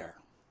in there.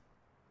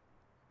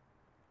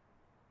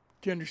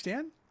 Do you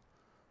understand?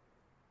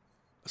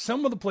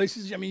 Some of the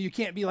places, you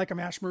can't be like a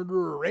mass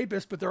murderer or a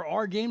rapist, but there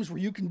are games where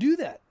you can do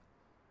that.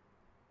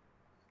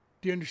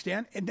 Do you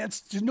understand? And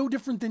that's no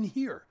different than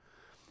here.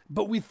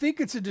 But we think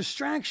it's a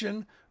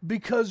distraction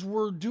because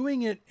we're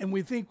doing it and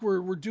we think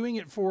we're doing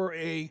it for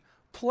a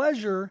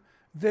pleasure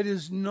that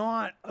is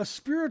not a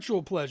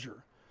spiritual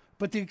pleasure.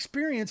 But the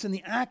experience and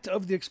the act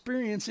of the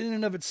experience in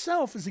and of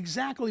itself is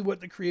exactly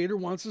what the Creator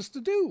wants us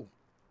to do.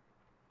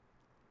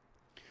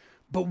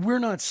 But we're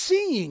not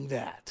seeing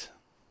that.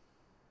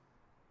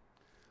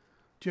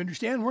 Do you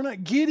understand? We're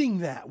not getting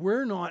that.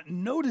 We're not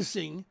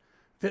noticing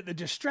that the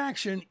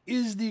distraction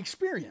is the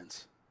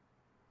experience.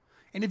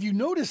 And if you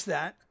notice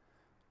that,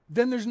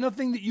 then there's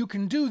nothing that you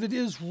can do that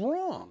is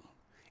wrong.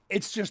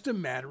 It's just a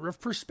matter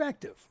of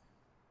perspective.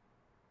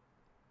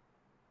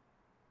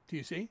 Do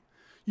you see?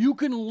 You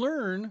can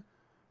learn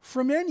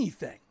from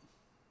anything.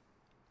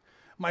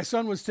 My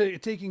son was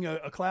taking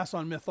a class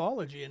on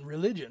mythology and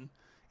religion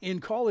in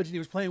college, and he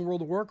was playing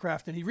World of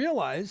Warcraft, and he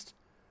realized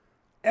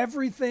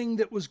everything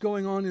that was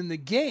going on in the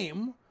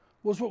game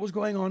was what was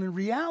going on in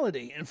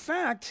reality. In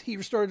fact,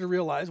 he started to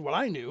realize what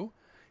I knew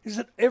is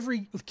that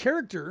every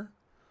character,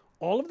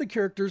 all of the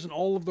characters and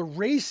all of the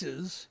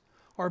races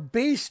are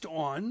based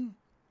on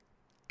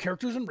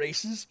characters and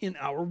races in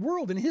our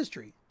world, in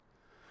history.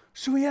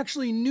 So he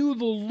actually knew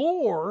the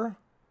lore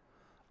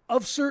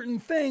of certain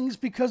things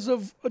because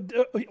of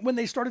when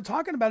they started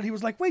talking about it, he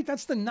was like, wait,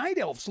 that's the Night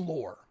Elf's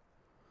lore.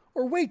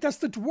 Or wait, that's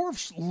the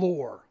dwarf's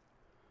lore.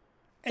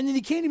 And then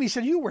he came to me and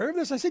said, are you aware of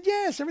this? I said,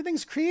 yes,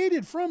 everything's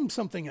created from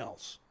something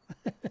else.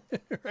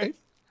 Right?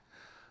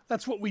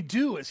 That's what we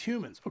do as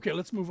humans. Okay,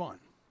 let's move on.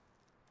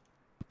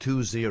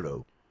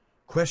 20.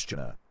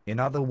 Questioner. In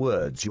other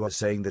words, you are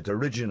saying that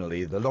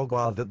originally the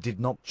Logos that did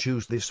not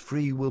choose this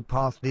free will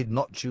path did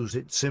not choose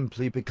it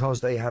simply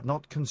because they had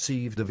not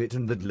conceived of it,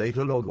 and that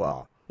later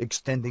Logos,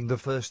 extending the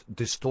first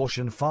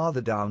distortion farther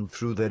down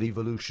through their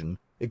evolution,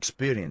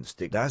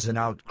 experienced it as an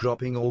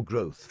outcropping or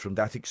growth from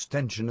that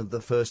extension of the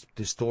first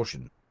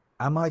distortion.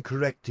 Am I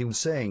correct in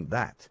saying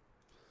that?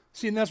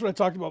 See, and that's what I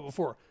talked about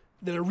before.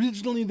 That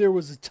originally there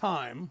was a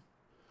time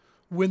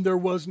when there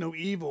was no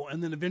evil,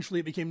 and then eventually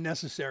it became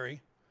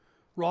necessary.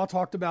 Ra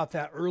talked about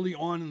that early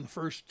on in the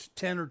first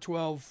 10 or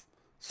 12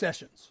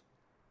 sessions.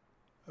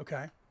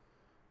 Okay?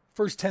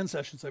 First 10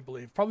 sessions, I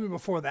believe. Probably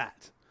before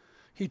that.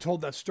 He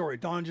told that story.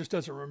 Don just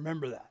doesn't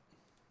remember that.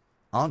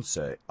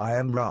 Answer, I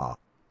am Ra.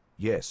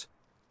 Yes.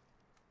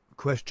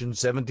 Question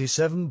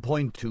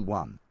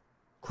 77.21.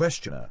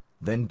 Questioner,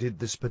 then did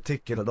this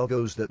particular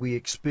logos that we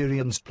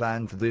experience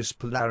plan for this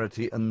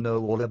polarity and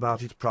know all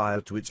about it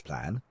prior to its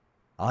plan?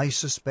 I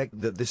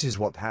suspect that this is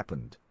what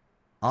happened.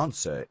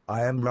 Answer,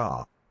 I am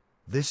Ra.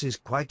 This is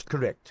quite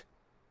correct.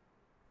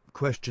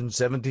 Question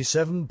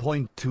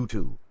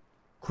 77.22.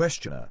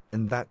 Questioner,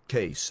 in that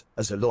case,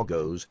 as a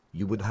logos,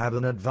 you would have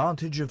an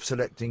advantage of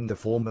selecting the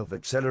form of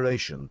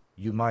acceleration,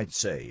 you might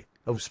say,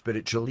 of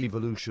spiritual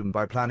evolution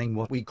by planning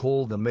what we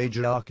call the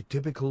major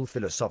archetypical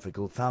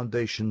philosophical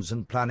foundations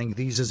and planning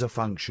these as a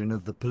function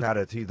of the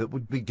polarity that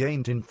would be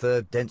gained in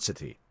third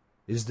density.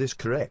 Is this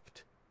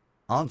correct?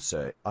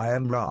 Answer, I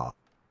am Ra.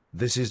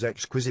 This is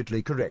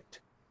exquisitely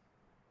correct.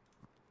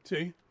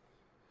 See?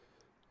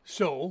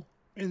 So,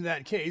 in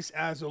that case,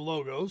 as a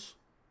logos,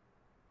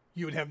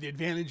 you would have the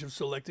advantage of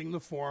selecting the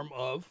form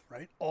of,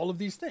 right, all of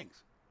these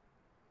things.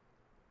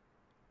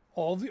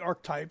 All the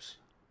archetypes.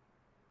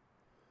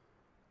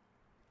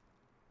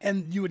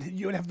 And you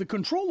would have the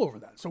control over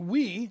that. So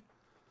we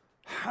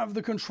have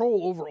the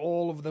control over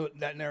all of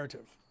that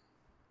narrative.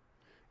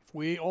 If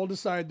we all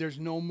decide there's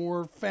no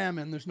more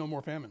famine, there's no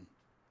more famine.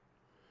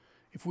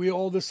 If we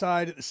all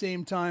decide at the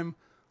same time,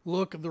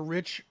 look, the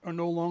rich are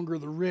no longer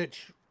the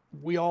rich,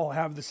 we all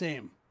have the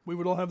same. We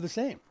would all have the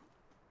same.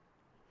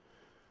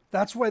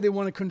 That's why they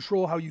want to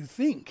control how you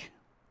think.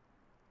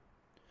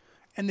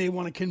 And they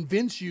want to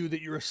convince you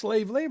that you're a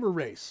slave labor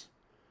race.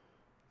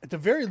 At the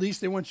very least,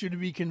 they want you to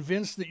be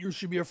convinced that you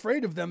should be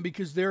afraid of them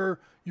because they're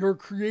your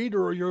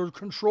creator or your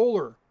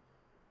controller.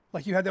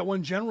 Like you had that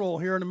one general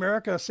here in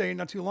America saying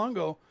not too long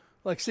ago,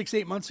 like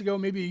 6-8 months ago,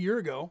 maybe a year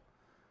ago,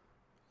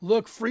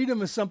 look,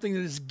 freedom is something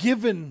that is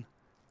given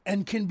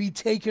and can be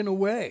taken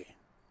away.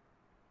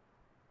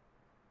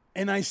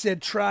 And I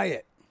said, try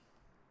it.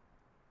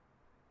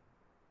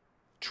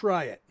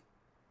 Try it.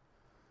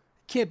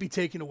 It can't be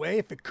taken away.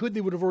 If it could, they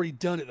would have already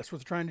done it. That's what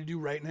they're trying to do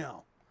right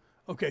now.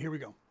 Okay, here we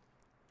go.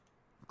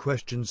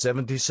 Question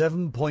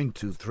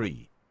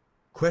 77.23.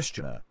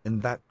 Questioner, in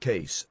that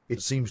case,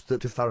 it seems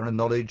that a thorough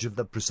knowledge of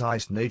the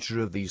precise nature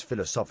of these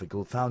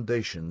philosophical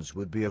foundations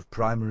would be of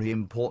primary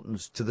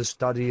importance to the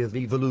study of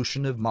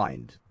evolution of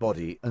mind,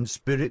 body, and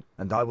spirit,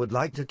 and I would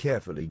like to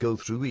carefully go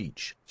through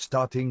each,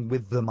 starting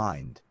with the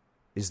mind.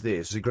 Is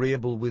this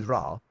agreeable with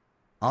Ra?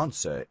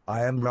 Answer,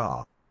 I am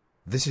Ra.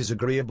 This is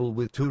agreeable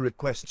with two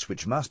requests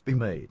which must be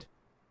made.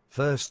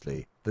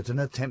 Firstly, that an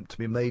attempt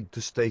be made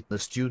to state the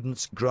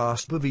student's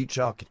grasp of each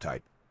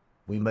archetype.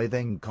 We may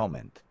then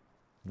comment.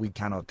 We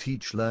cannot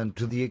teach learn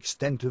to the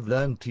extent of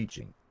learn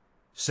teaching.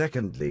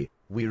 Secondly,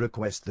 we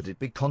request that it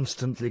be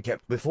constantly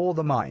kept before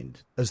the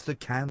mind, as the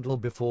candle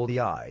before the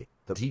eye,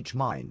 that each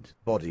mind,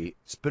 body,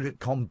 spirit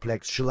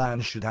complex shall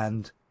and should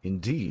and,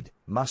 indeed,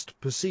 must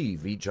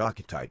perceive each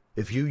archetype,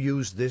 if you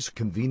use this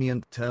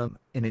convenient term,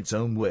 in its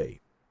own way.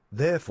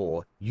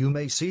 Therefore, you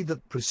may see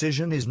that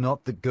precision is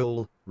not the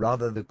goal,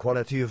 rather the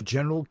quality of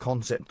general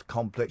concept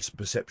complex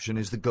perception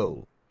is the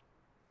goal.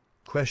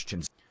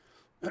 Questions.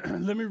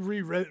 Let me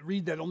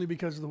read that only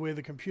because of the way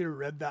the computer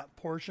read that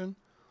portion.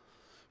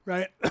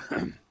 Right?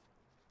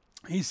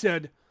 He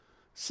said,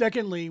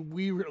 secondly,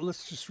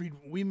 let's just read,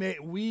 we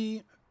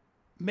may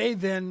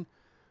then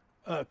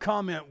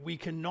comment, we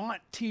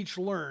cannot teach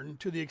learn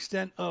to the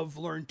extent of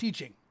learn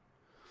teaching.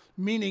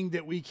 Meaning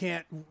that we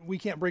can't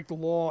break the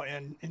law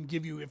and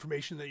give you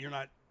information that you're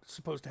not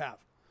supposed to have.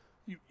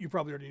 You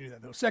probably already knew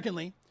that, though.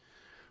 Secondly,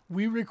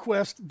 we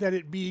request that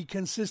it be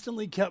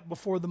consistently kept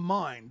before the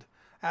mind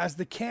as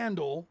the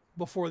candle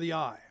before the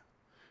eye.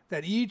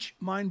 That each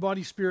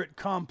mind-body-spirit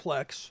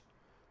complex,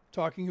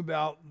 talking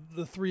about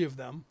the three of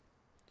them,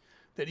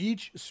 that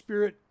each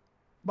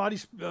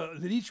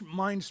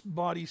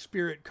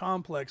mind-body-spirit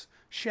complex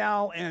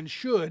shall and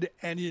should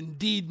and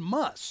indeed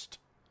must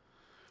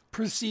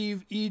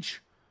perceive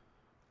each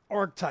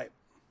archetype.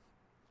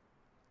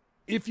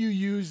 If you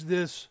use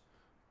this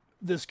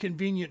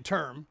convenient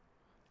term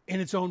in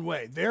its own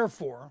way.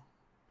 Therefore,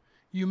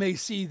 you may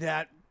see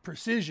that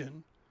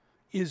precision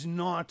is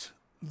not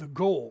the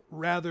goal,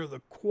 rather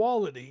the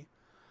quality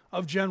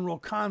of general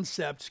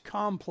concepts,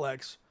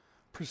 complex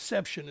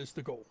perception is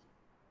the goal.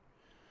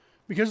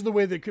 Because of the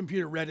way the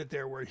computer read it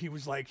there, where he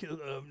was like,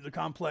 the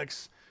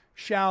complex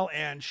shall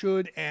and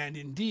should and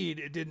indeed,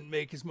 it didn't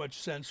make as much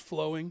sense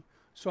flowing.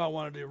 So I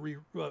wanted to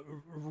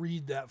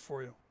read that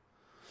for you.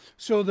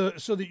 So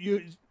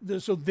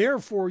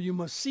therefore you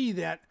must see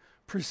that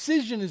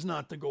precision is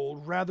not the goal,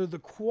 rather the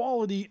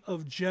quality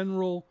of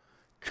general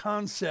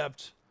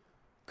concept,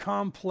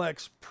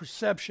 complex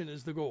perception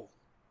is the goal.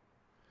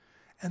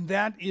 And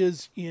that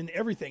is in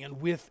everything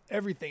and with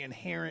everything,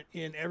 inherent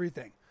in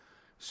everything.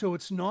 So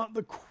it's not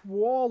the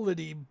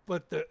quality,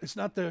 but it's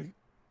not the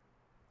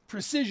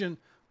precision,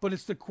 but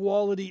it's the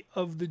quality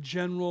of the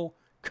general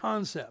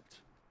concept.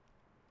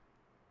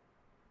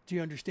 Do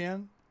you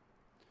understand?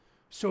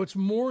 So it's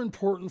more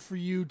important for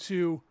you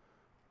to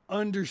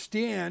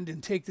understand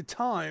and take the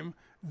time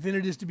than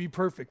it is to be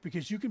perfect,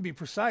 because you can be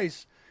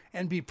precise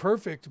and be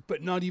perfect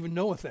but not even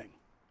know a thing.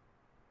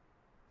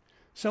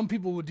 Some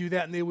people would do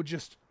that and they would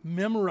just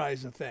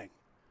memorize a thing.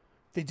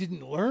 They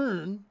didn't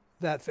learn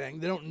that thing.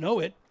 They don't know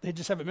it. They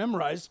just have it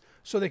memorized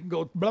so they can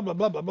go blah, blah,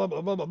 blah, blah, blah,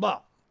 blah, blah, blah,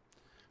 blah.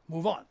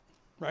 Move on,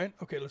 right?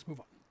 Okay, let's move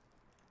on.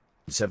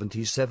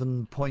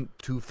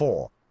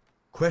 77.24.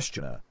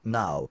 Questioner.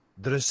 Now,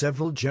 there are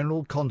several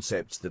general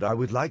concepts that I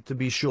would like to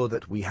be sure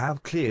that we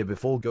have clear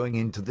before going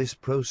into this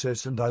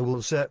process, and I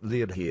will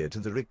certainly adhere to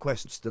the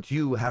requests that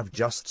you have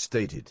just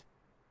stated.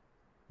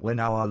 When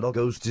our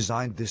Logos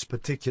designed this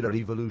particular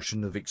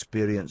evolution of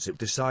experience, it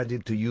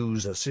decided to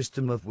use a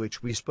system of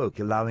which we spoke,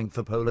 allowing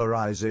for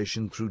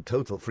polarization through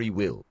total free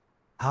will.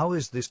 How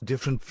is this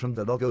different from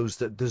the Logos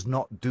that does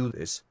not do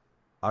this?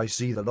 I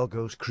see the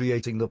Logos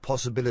creating the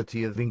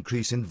possibility of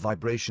increase in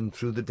vibration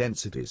through the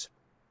densities.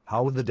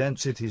 How are the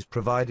densities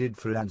provided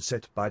for and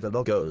set by the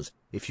Logos,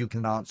 if you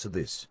can answer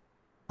this?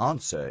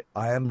 Answer: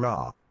 I am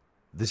Ra.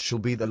 This shall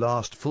be the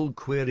last full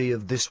query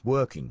of this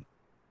working.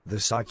 The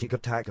psychic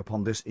attack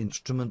upon this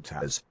instrument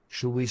has,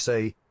 shall we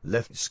say,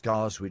 left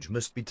scars which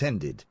must be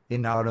tended,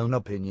 in our own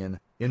opinion,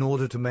 in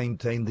order to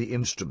maintain the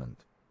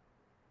instrument.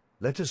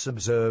 Let us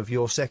observe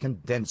your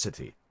second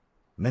density.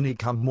 Many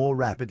come more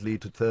rapidly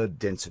to third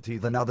density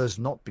than others,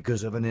 not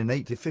because of an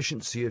innate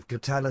efficiency of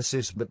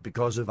catalysis but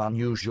because of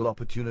unusual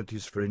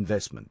opportunities for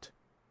investment.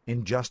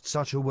 In just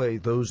such a way,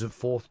 those of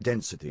fourth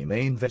density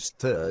may invest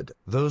third,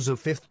 those of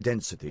fifth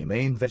density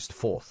may invest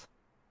fourth.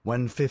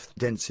 When fifth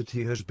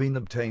density has been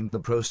obtained, the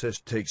process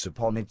takes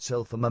upon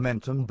itself a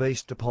momentum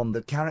based upon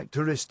the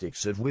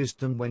characteristics of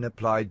wisdom when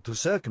applied to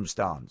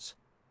circumstance.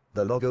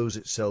 The Logos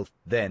itself,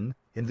 then,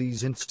 in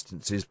these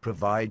instances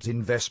provides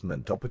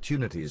investment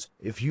opportunities,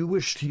 if you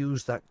wish to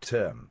use that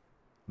term.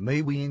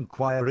 May we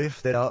inquire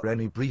if there are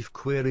any brief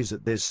queries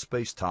at this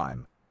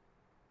space-time?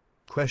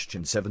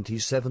 Question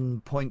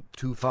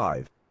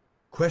 77.25.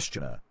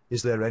 Questioner: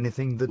 is there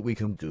anything that we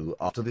can do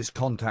after this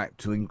contact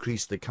to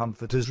increase the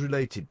comfort as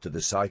related to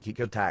the psychic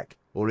attack,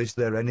 or is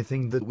there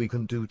anything that we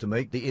can do to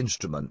make the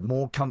instrument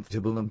more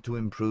comfortable and to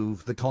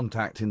improve the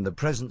contact in the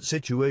present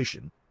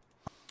situation?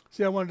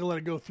 See, I wanted to let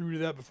it go through to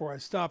that before I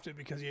stopped it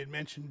because he had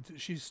mentioned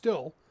that she's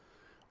still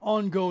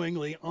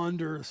ongoingly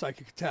under a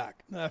psychic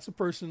attack. Now, that's a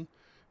person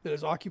that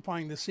is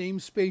occupying the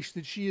same space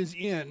that she is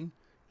in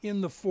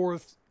the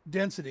fourth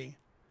density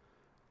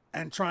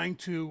and trying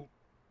to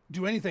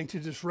do anything to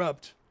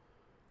disrupt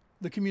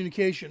the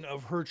communication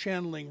of her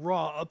channeling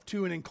Ra up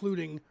to and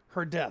including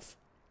her death.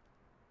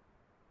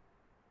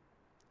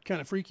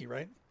 Kind of freaky,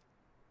 right?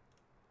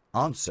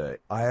 Answer: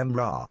 I am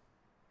Ra.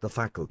 The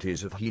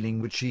faculties of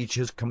healing which each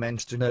has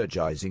commenced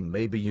energizing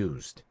may be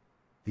used.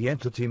 The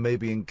entity may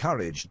be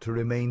encouraged to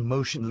remain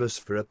motionless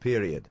for a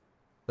period.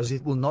 As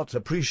it will not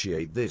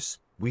appreciate this,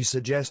 we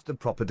suggest the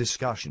proper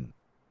discussion.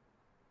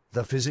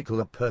 The physical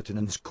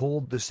appurtenance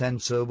called the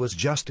sensor was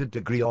just a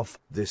degree off,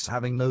 this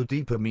having no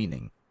deeper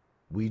meaning.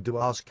 We do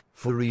ask,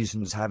 for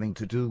reasons having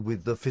to do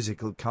with the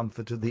physical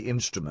comfort of the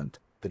instrument,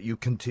 that you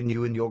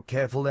continue in your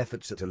careful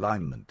efforts at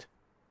alignment.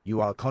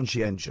 You are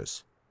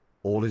conscientious.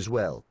 All is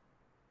well.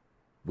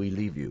 We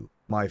leave you,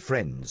 my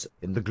friends,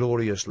 in the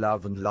glorious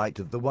love and light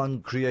of the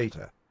one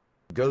Creator.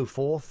 Go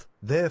forth,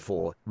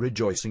 therefore,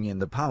 rejoicing in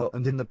the power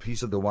and in the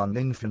peace of the one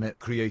infinite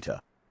Creator.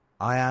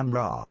 I am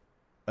Ra.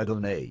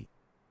 Adonai.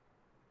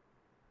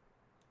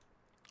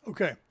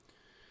 Okay.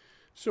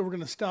 So we're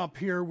going to stop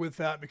here with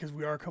that because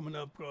we are coming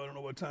up. I don't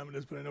know what time it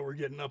is, but I know we're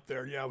getting up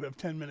there. Yeah, we have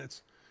 10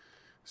 minutes.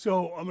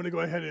 So I'm going to go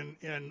ahead and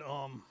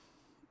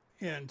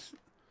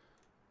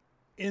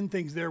end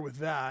things there with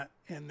that,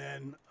 and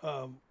then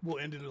we'll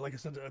end it, like I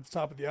said, at the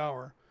top of the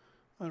hour.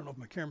 I don't know if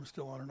my camera's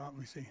still on or not. Let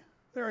me see.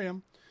 There I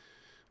am.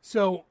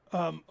 So,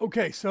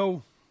 okay,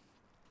 so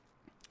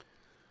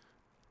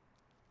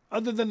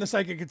other than the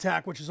psychic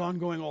attack, which is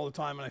ongoing all the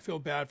time, and I feel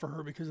bad for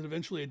her because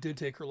eventually it did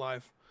take her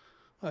life.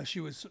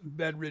 She was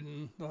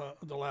bedridden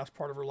the last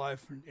part of her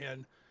life,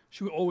 and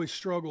she always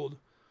struggled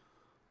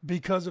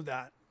because of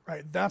that,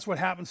 right? That's what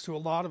happens to a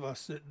lot of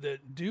us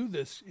that do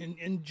this.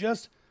 And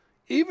just,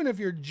 even if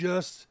you're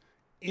just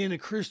in a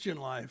Christian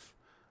life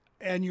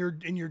and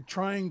you're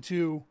trying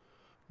to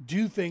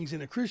do things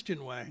in a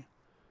Christian way,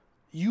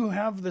 you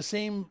have the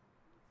same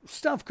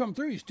stuff come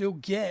through. You still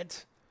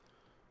get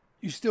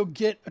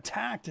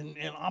attacked and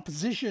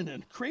opposition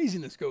and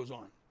craziness goes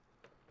on.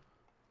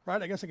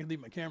 Right? I guess I can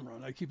leave my camera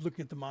on. I keep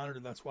looking at the monitor.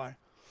 That's why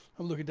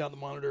I'm looking down the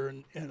monitor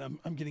and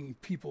I'm getting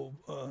people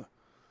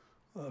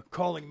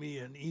calling me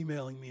and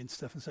emailing me and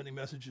stuff and sending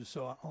messages.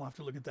 So I'll have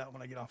to look at that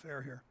when I get off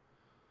air here.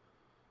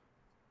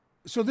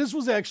 So this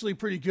was actually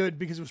pretty good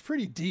because it was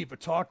pretty deep. It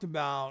talked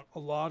about a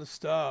lot of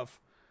stuff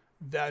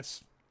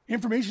that's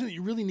information that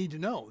you really need to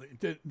know.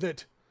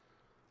 That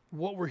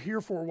what we're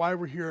here for, why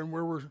we're here, and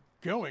where we're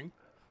going.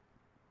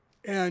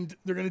 And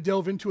they're going to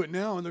delve into it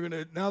now, and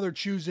they're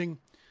choosing.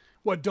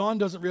 What Don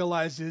doesn't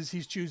realize is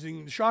he's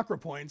choosing the chakra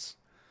points,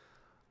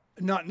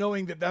 not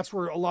knowing that that's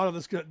where a lot of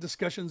this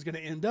discussion is going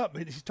to end up.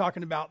 He's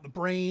talking about the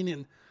brain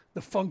and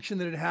the function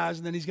that it has,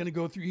 and then he's going to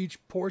go through each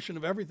portion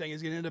of everything.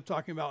 He's going to end up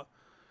talking about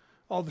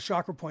all the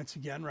chakra points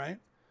again, right?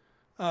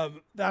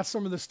 That's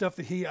some of the stuff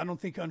that I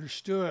don't think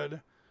understood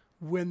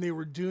when they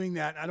were doing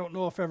that. I don't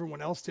know if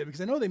everyone else did,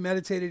 because I know they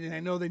meditated and I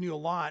know they knew a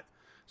lot.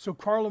 So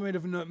Carlo may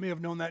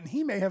have known that, and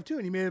he may have too,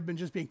 and he may have been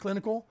just being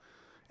clinical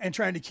and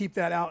trying to keep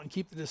that out and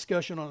keep the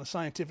discussion on a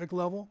scientific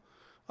level.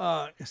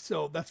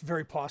 So that's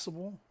very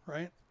possible,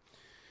 right?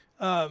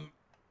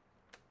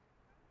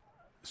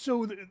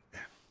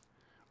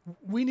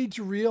 We need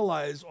to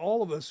realize,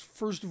 all of us,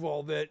 first of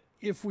all, that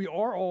if we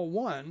are all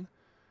one,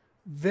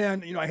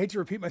 then, I hate to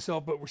repeat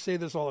myself, but we say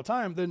this all the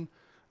time,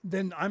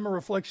 then I'm a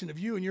reflection of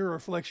you and you're a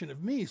reflection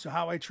of me. So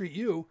how I treat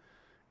you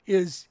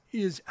is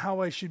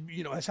how I should,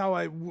 is how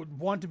I would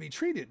want to be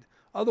treated.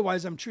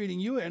 Otherwise, I'm treating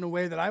you in a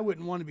way that I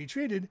wouldn't want to be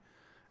treated.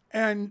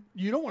 And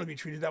you don't want to be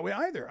treated that way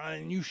either.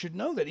 And you should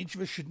know that. Each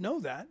of us should know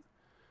that.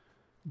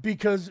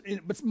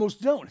 But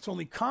most don't. It's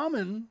only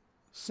common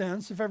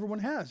sense if everyone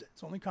has it.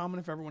 It's only common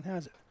if everyone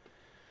has it.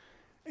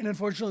 And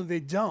unfortunately, they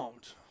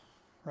don't,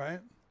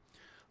 right?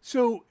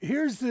 So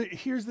here's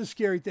the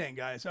scary thing,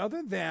 guys.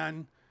 Other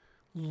than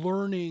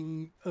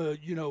learning,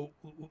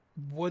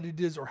 what it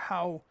is or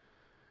how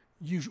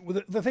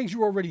the things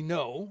you already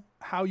know,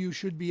 how you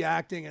should be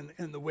acting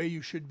and the way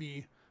you should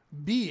be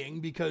being,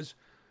 because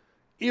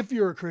if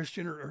you're a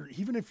Christian or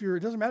even if it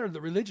doesn't matter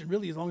the religion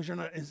really, as long as you're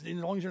not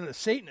a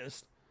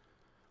Satanist,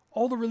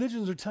 all the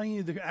religions are telling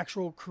you the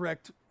actual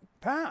correct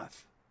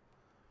path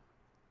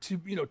to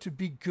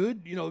be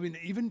good.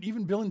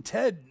 Even Bill and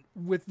Ted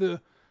with the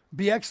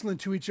be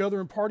excellent to each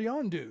other and party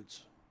on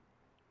dudes,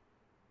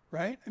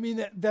 right? I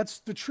mean, that's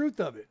the truth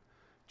of it.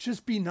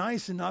 Just be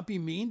nice and not be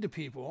mean to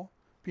people.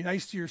 Be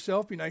nice to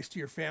yourself, be nice to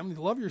your family,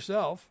 love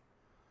yourself.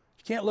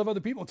 You can't love other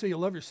people until you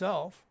love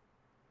yourself,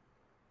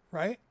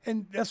 right?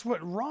 And that's what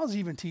Ra's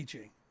even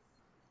teaching,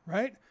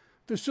 right?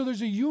 So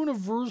there's a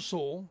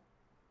universal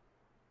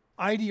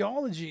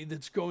ideology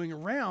that's going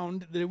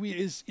around that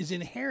is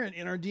inherent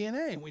in our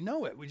DNA. We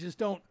know it. We just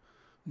don't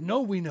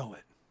know we know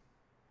it,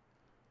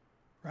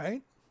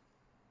 right?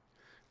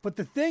 But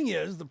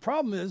the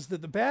problem is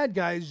that the bad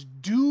guys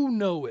do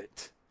know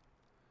it,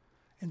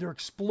 and they're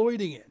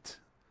exploiting it.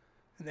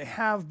 And they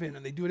have been,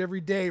 and they do it every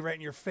day right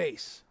in your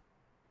face.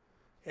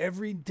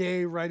 Every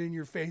day right in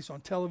your face on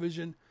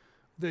television,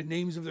 the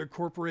names of their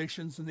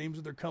corporations, the names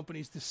of their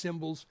companies, the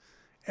symbols.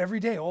 Every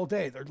day, all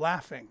day, they're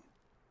laughing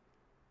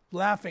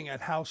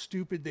at how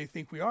stupid they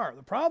think we are.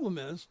 The problem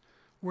is,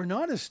 we're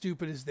not as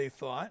stupid as they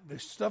thought. The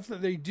stuff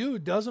that they do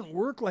doesn't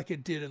work like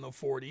it did in the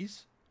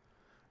 40s.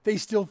 They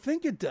still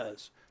think it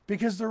does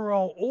because they're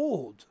all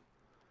old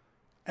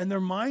and their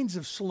minds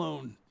have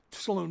slowed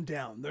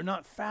down. They're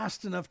not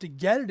fast enough to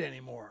get it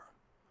anymore.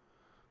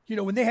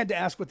 When they had to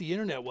ask what the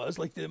internet was,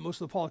 like most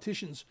of the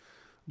politicians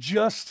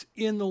just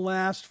in the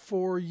last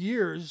 4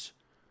 years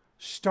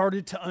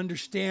started to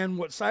understand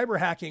what cyber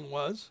hacking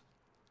was,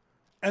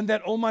 and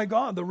that, oh my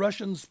God, the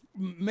Russians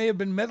may have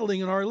been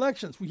meddling in our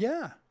elections. Well,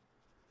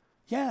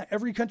 yeah,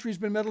 every country's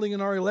been meddling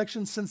in our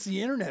elections since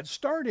the internet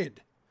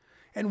started.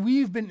 And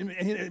we've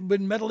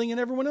been meddling in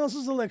everyone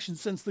else's elections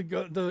since the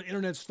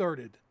internet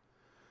started.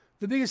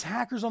 The biggest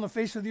hackers on the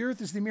face of the earth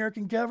is the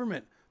American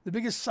government. The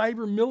biggest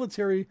cyber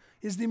military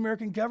is the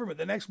American government.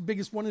 The next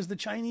biggest one is the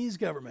Chinese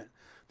government.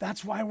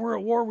 That's why we're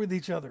at war with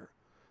each other.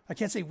 I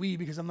can't say we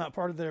because I'm not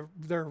part of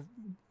their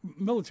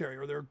military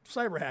or their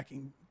cyber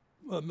hacking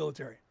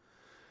military.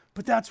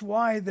 But that's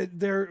why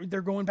they're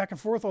going back and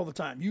forth all the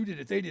time. You did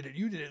it, they did it,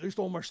 you did it. They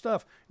stole more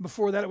stuff.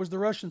 Before that, it was the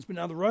Russians, but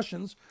now the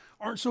Russians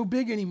aren't so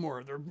big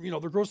anymore. Their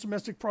gross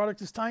domestic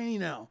product is tiny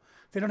now.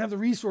 They don't have the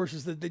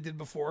resources that they did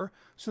before,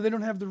 so they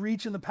don't have the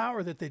reach and the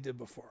power that they did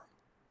before.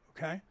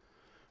 Okay,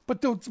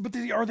 but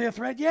are they a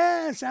threat?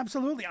 Yes,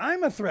 absolutely.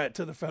 I'm a threat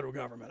to the federal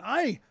government.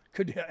 I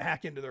could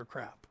hack into their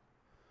crap.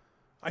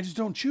 I just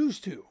don't choose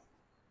to.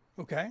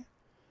 Okay,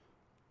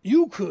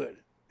 you could.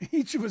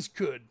 Each of us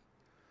could.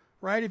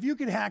 Right? If you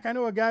could hack, I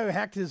know a guy who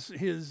hacked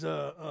his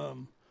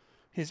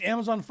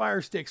Amazon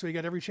Fire Stick, so he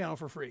got every channel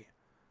for free.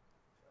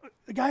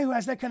 The guy who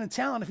has that kind of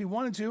talent, if he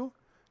wanted to,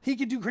 he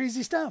could do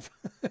crazy stuff.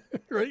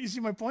 Right? You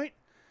see my point?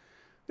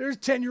 There's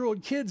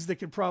 10-year-old kids that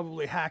could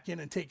probably hack in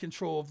and take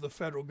control of the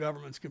federal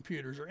government's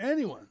computers, or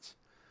anyone's.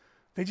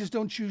 They just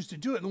don't choose to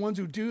do it. And the ones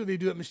who do, they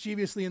do it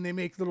mischievously, and they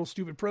make little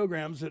stupid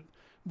programs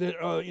that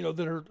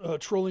are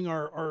trolling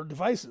our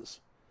devices.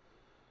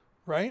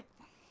 Right?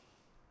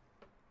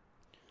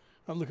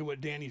 I'm looking at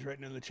what Danny's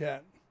writing in the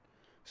chat.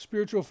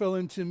 Spiritual fell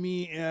into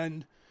me,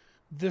 and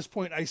this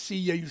point I see,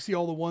 you see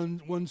all the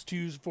ones,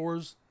 twos,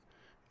 fours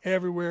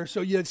everywhere.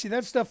 So see,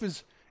 that stuff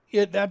is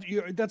it.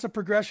 That's a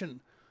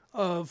progression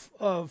of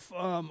a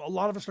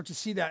lot of us start to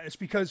see that. It's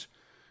because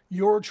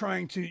you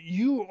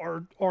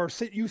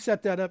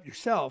set that up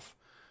yourself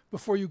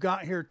before you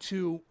got here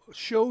to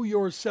show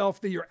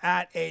yourself that you're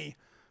at a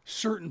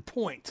certain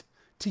point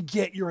to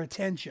get your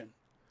attention.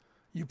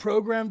 You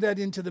programmed that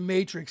into the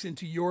matrix,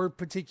 into your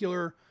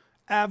particular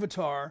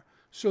avatar,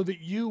 so that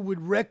you would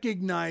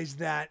recognize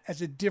that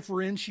as a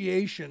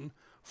differentiation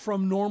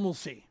from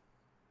normalcy.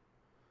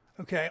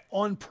 Okay,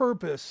 on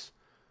purpose.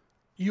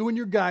 You and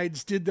your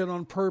guides did that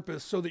on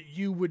purpose so that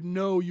you would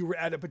know you were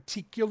at a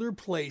particular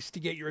place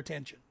to get your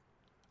attention.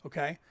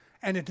 Okay,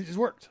 and it just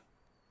worked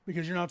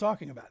because you're now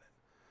talking about it.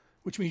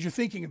 which means you're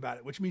thinking about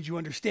it, which means you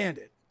understand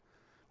it,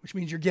 which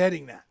means you're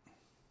getting that,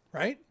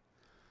 right?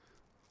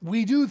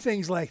 We do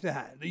things like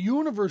that. The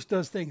universe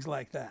does things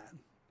like that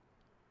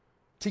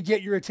to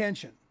get your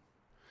attention.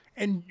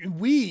 And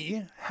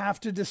we have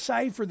to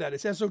decipher that.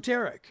 It's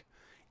esoteric.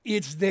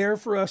 It's there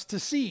for us to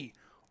see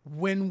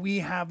when we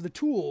have the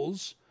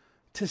tools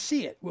to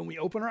see it, when we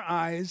open our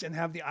eyes and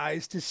have the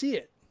eyes to see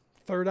it,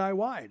 third eye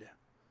wide.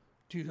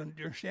 Do you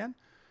understand?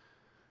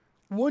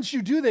 Once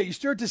you do that, you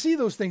start to see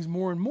those things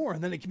more and more,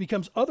 and then it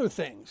becomes other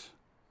things,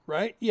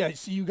 right? Yeah,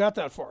 see, you got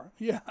that far.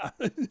 Yeah,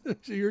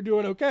 so you're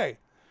doing okay,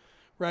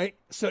 right?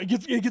 So it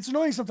gets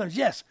annoying sometimes,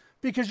 yes,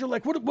 because you're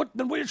like, what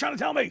are you trying to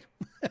tell me?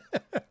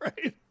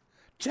 Right?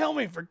 Tell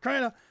me, for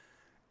crying out.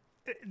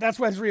 That's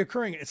why it's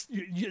reoccurring.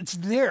 It's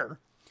there,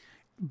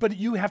 but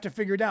you have to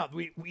figure it out.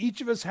 We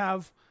each of us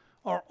have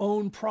our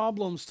own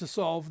problems to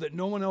solve that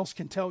no one else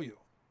can tell you.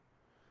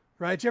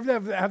 Right? Do you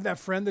ever have that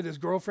friend that his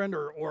girlfriend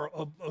or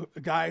a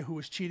guy who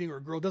was cheating, or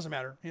a girl, doesn't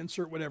matter,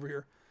 insert whatever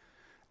here,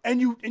 and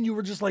you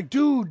were just like,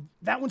 dude,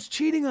 that one's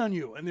cheating on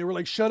you. And they were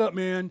like, shut up,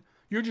 man.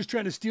 You're just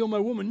trying to steal my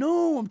woman.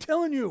 No, I'm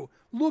telling you.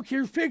 Look,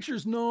 here's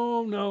pictures.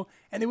 No.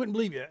 And they wouldn't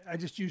believe you. I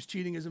just used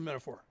cheating as a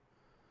metaphor.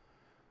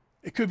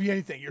 It could be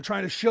anything. You're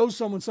trying to show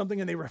someone something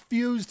and they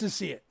refuse to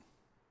see it.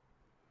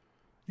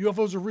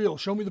 UFOs are real.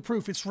 Show me the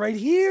proof. It's right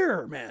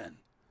here, man.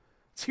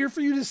 It's here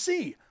for you to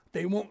see.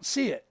 They won't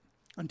see it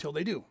until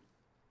they do.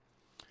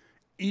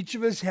 Each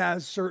of us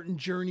has certain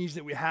journeys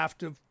that we have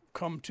to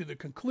come to the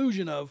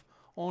conclusion of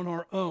on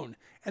our own.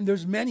 And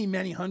there's many,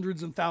 many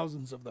hundreds and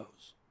thousands of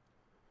those.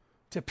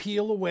 To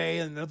peel away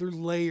another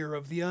layer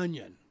of the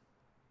onion.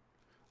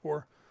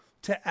 Or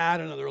to add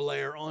another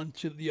layer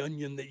onto the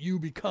onion that you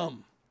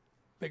become.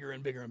 Bigger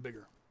and bigger and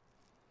bigger.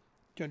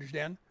 Do you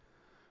understand?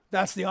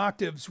 That's the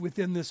octaves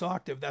within this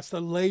octave. That's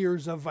the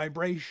layers of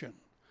vibration.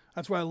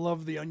 That's why I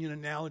love the onion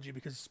analogy,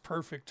 because it's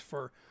perfect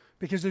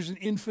because there's an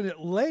infinite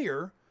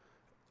layer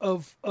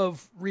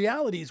of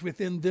realities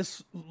within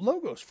this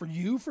logos, for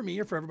you, for me,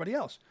 or for everybody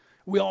else.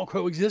 We all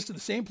coexist at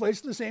the same place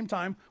at the same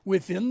time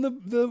within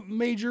the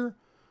major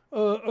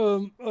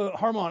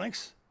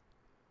harmonics,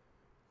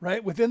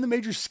 right? Within the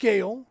major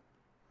scale.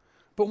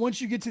 But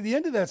once you get to the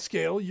end of that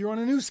scale, you're on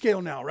a new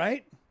scale now,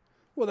 right?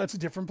 Well, that's a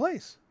different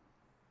place.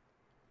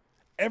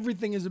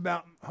 Everything is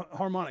about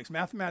harmonics,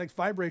 mathematics,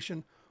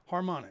 vibration,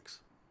 harmonics.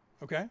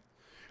 Okay?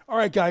 All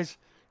right, guys.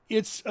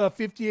 It's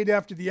 58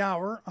 after the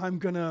hour. I'm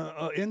going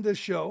to end this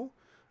show.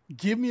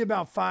 Give me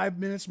about 5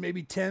 minutes,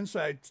 maybe 10, so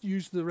I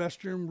use the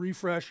restroom,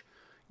 refresh,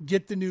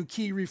 get the new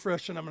key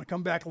refreshed, and I'm going to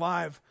come back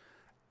live.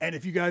 And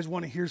if you guys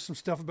want to hear some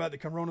stuff about the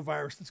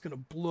coronavirus that's going to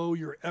blow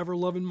your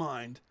ever-loving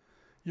mind,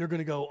 you're going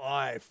to go,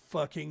 I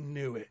fucking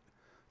knew it.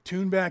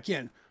 Tune back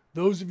in.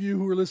 Those of you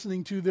who are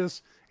listening to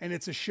this and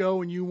it's a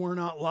show and you were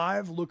not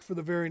live, look for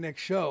the very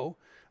next show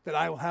that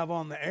I will have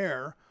on the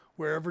air,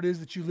 wherever it is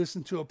that you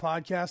listen to a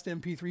podcast,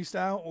 MP3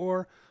 style,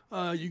 or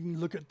you can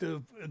look at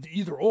the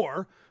either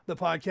or, the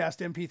podcast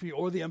MP3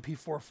 or the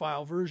MP4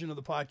 file version of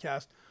the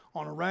podcast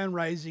on Orion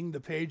Rising, the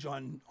page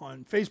on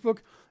Facebook.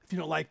 If you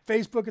don't like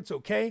Facebook, it's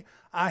okay.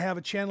 I have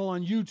a channel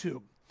on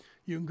YouTube.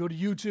 You can go to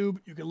YouTube,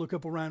 you can look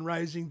up Orion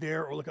Rising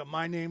there, or look up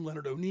my name,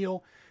 Leonard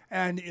O'Neill,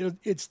 and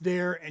it's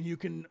there, and you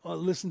can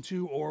listen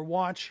to or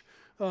watch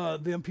the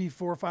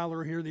MP4 file,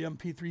 or hear the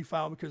MP3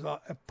 file, because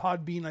at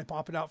Podbean, I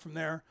pop it out from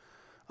there.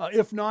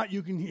 If not,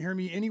 you can hear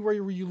me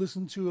anywhere where you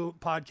listen to a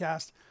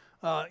podcast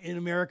in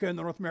America, in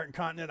the North American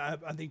continent.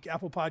 I think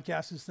Apple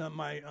Podcasts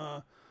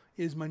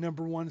is my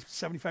number one,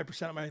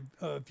 75% of my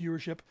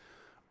viewership.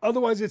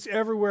 Otherwise, it's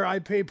everywhere. I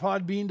pay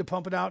Podbean to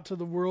pump it out to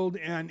the world,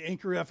 and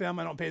Anchor FM,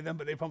 I don't pay them,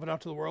 but they pump it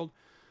out to the world.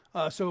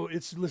 So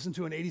it's listened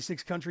to in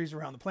 86 countries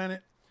around the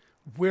planet.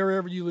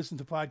 Wherever you listen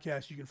to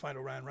podcasts, you can find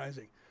Orion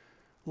Rising.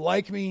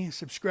 Like me,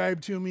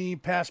 subscribe to me,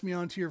 pass me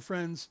on to your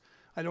friends.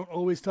 I don't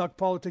always talk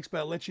politics, but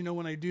I'll let you know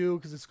when I do,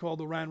 because it's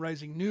called Orion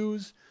Rising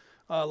News.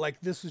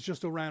 Like this is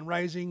just Orion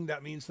Rising.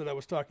 That means that I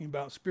was talking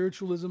about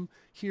spiritualism.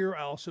 Here,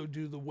 I also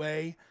do The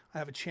Way. I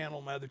have a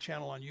channel, my other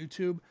channel on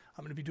YouTube.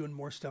 I'm going to be doing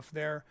more stuff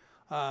there.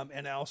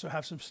 And I also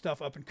have some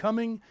stuff up and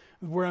coming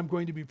where I'm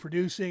going to be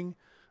producing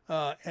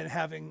and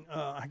having,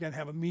 I'm going to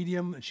have a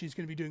medium, and she's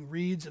going to be doing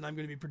reads, and I'm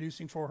going to be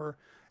producing for her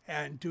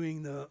and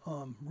doing the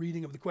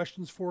reading of the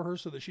questions for her,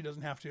 so that she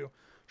doesn't have to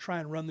try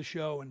and run the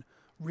show and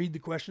read the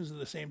questions at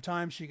the same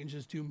time. She can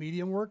just do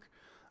medium work.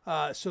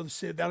 So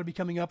that'll be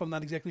coming up. I'm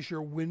not exactly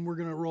sure when we're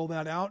going to roll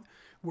that out.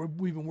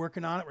 We've been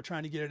working on it. We're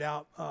trying to get it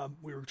out.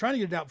 We were trying to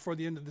get it out before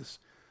the end of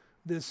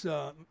this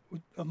a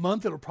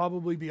month. It'll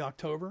probably be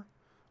October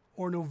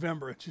or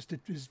November. It just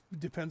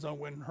depends on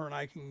when her and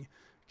I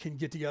can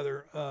get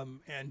together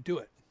and do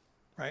it,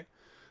 right?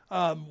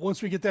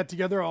 Once we get that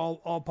together,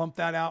 I'll pump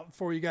that out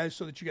for you guys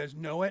so that you guys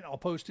know it. I'll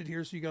post it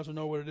here so you guys will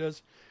know what it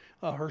is,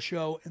 her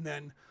show, and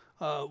then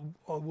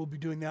we'll be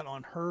doing that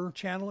on her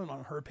channel and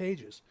on her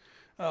pages.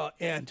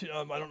 And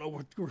I don't know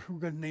what we're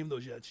going to name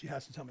those yet. She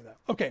has to tell me that.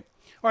 Okay.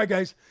 All right,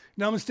 guys.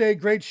 Namaste.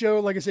 Great show.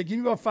 Like I said, give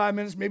me about 5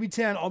 minutes, maybe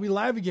 10. I'll be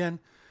live again.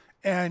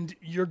 And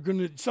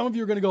some of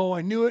you are gonna go, oh,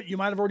 I knew it. You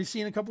might have already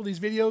seen a couple of these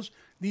videos.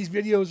 These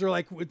videos are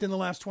like within the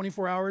last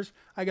 24 hours.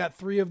 I got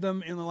 3 of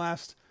them in the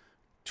last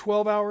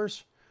 12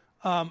 hours.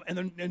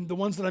 And the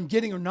ones that I'm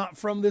getting are not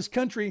from this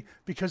country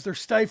because they're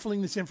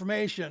stifling this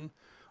information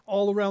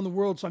all around the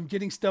world. So I'm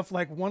getting stuff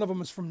like one of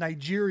them is from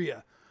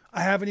Nigeria.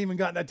 I haven't even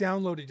gotten that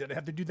downloaded yet. I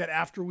have to do that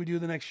after we do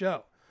the next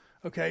show.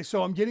 Okay,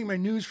 so I'm getting my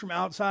news from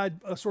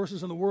outside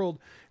sources in the world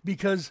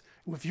because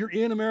if you're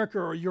in America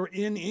or you're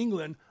in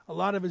England, a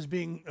lot of it is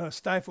being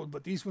stifled.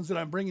 But these ones that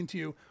I'm bringing to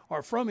you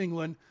are from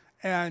England,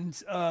 and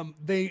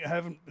they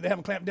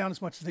haven't clamped down as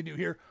much as they do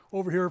here.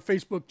 Over here,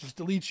 Facebook just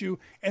deletes you.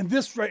 And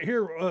this right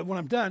here, when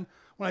I'm done,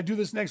 when I do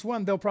this next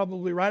one, they'll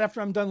probably, right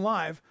after I'm done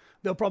live,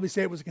 they'll probably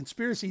say it was a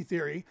conspiracy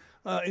theory.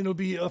 And it'll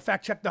be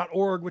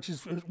factcheck.org, which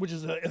is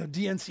a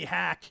DNC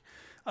hack,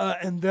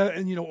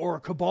 or a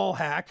cabal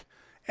hack.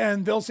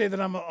 And they'll say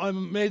that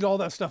I'm made all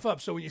that stuff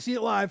up. So when you see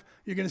it live,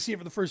 you're going to see it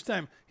for the first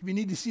time. If you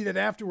need to see that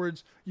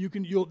afterwards, the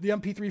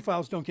MP3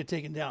 files don't get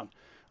taken down.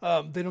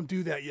 They don't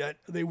do that yet.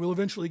 They will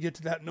eventually get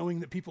to that, knowing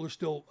that people are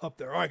still up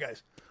there. All right,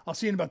 guys. I'll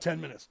see you in about 10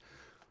 minutes.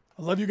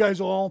 I love you guys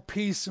all.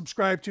 Peace.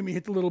 Subscribe to me.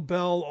 Hit the little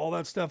bell. All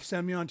that stuff.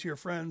 Send me on to your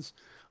friends.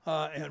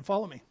 And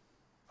follow me.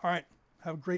 All right. Have a great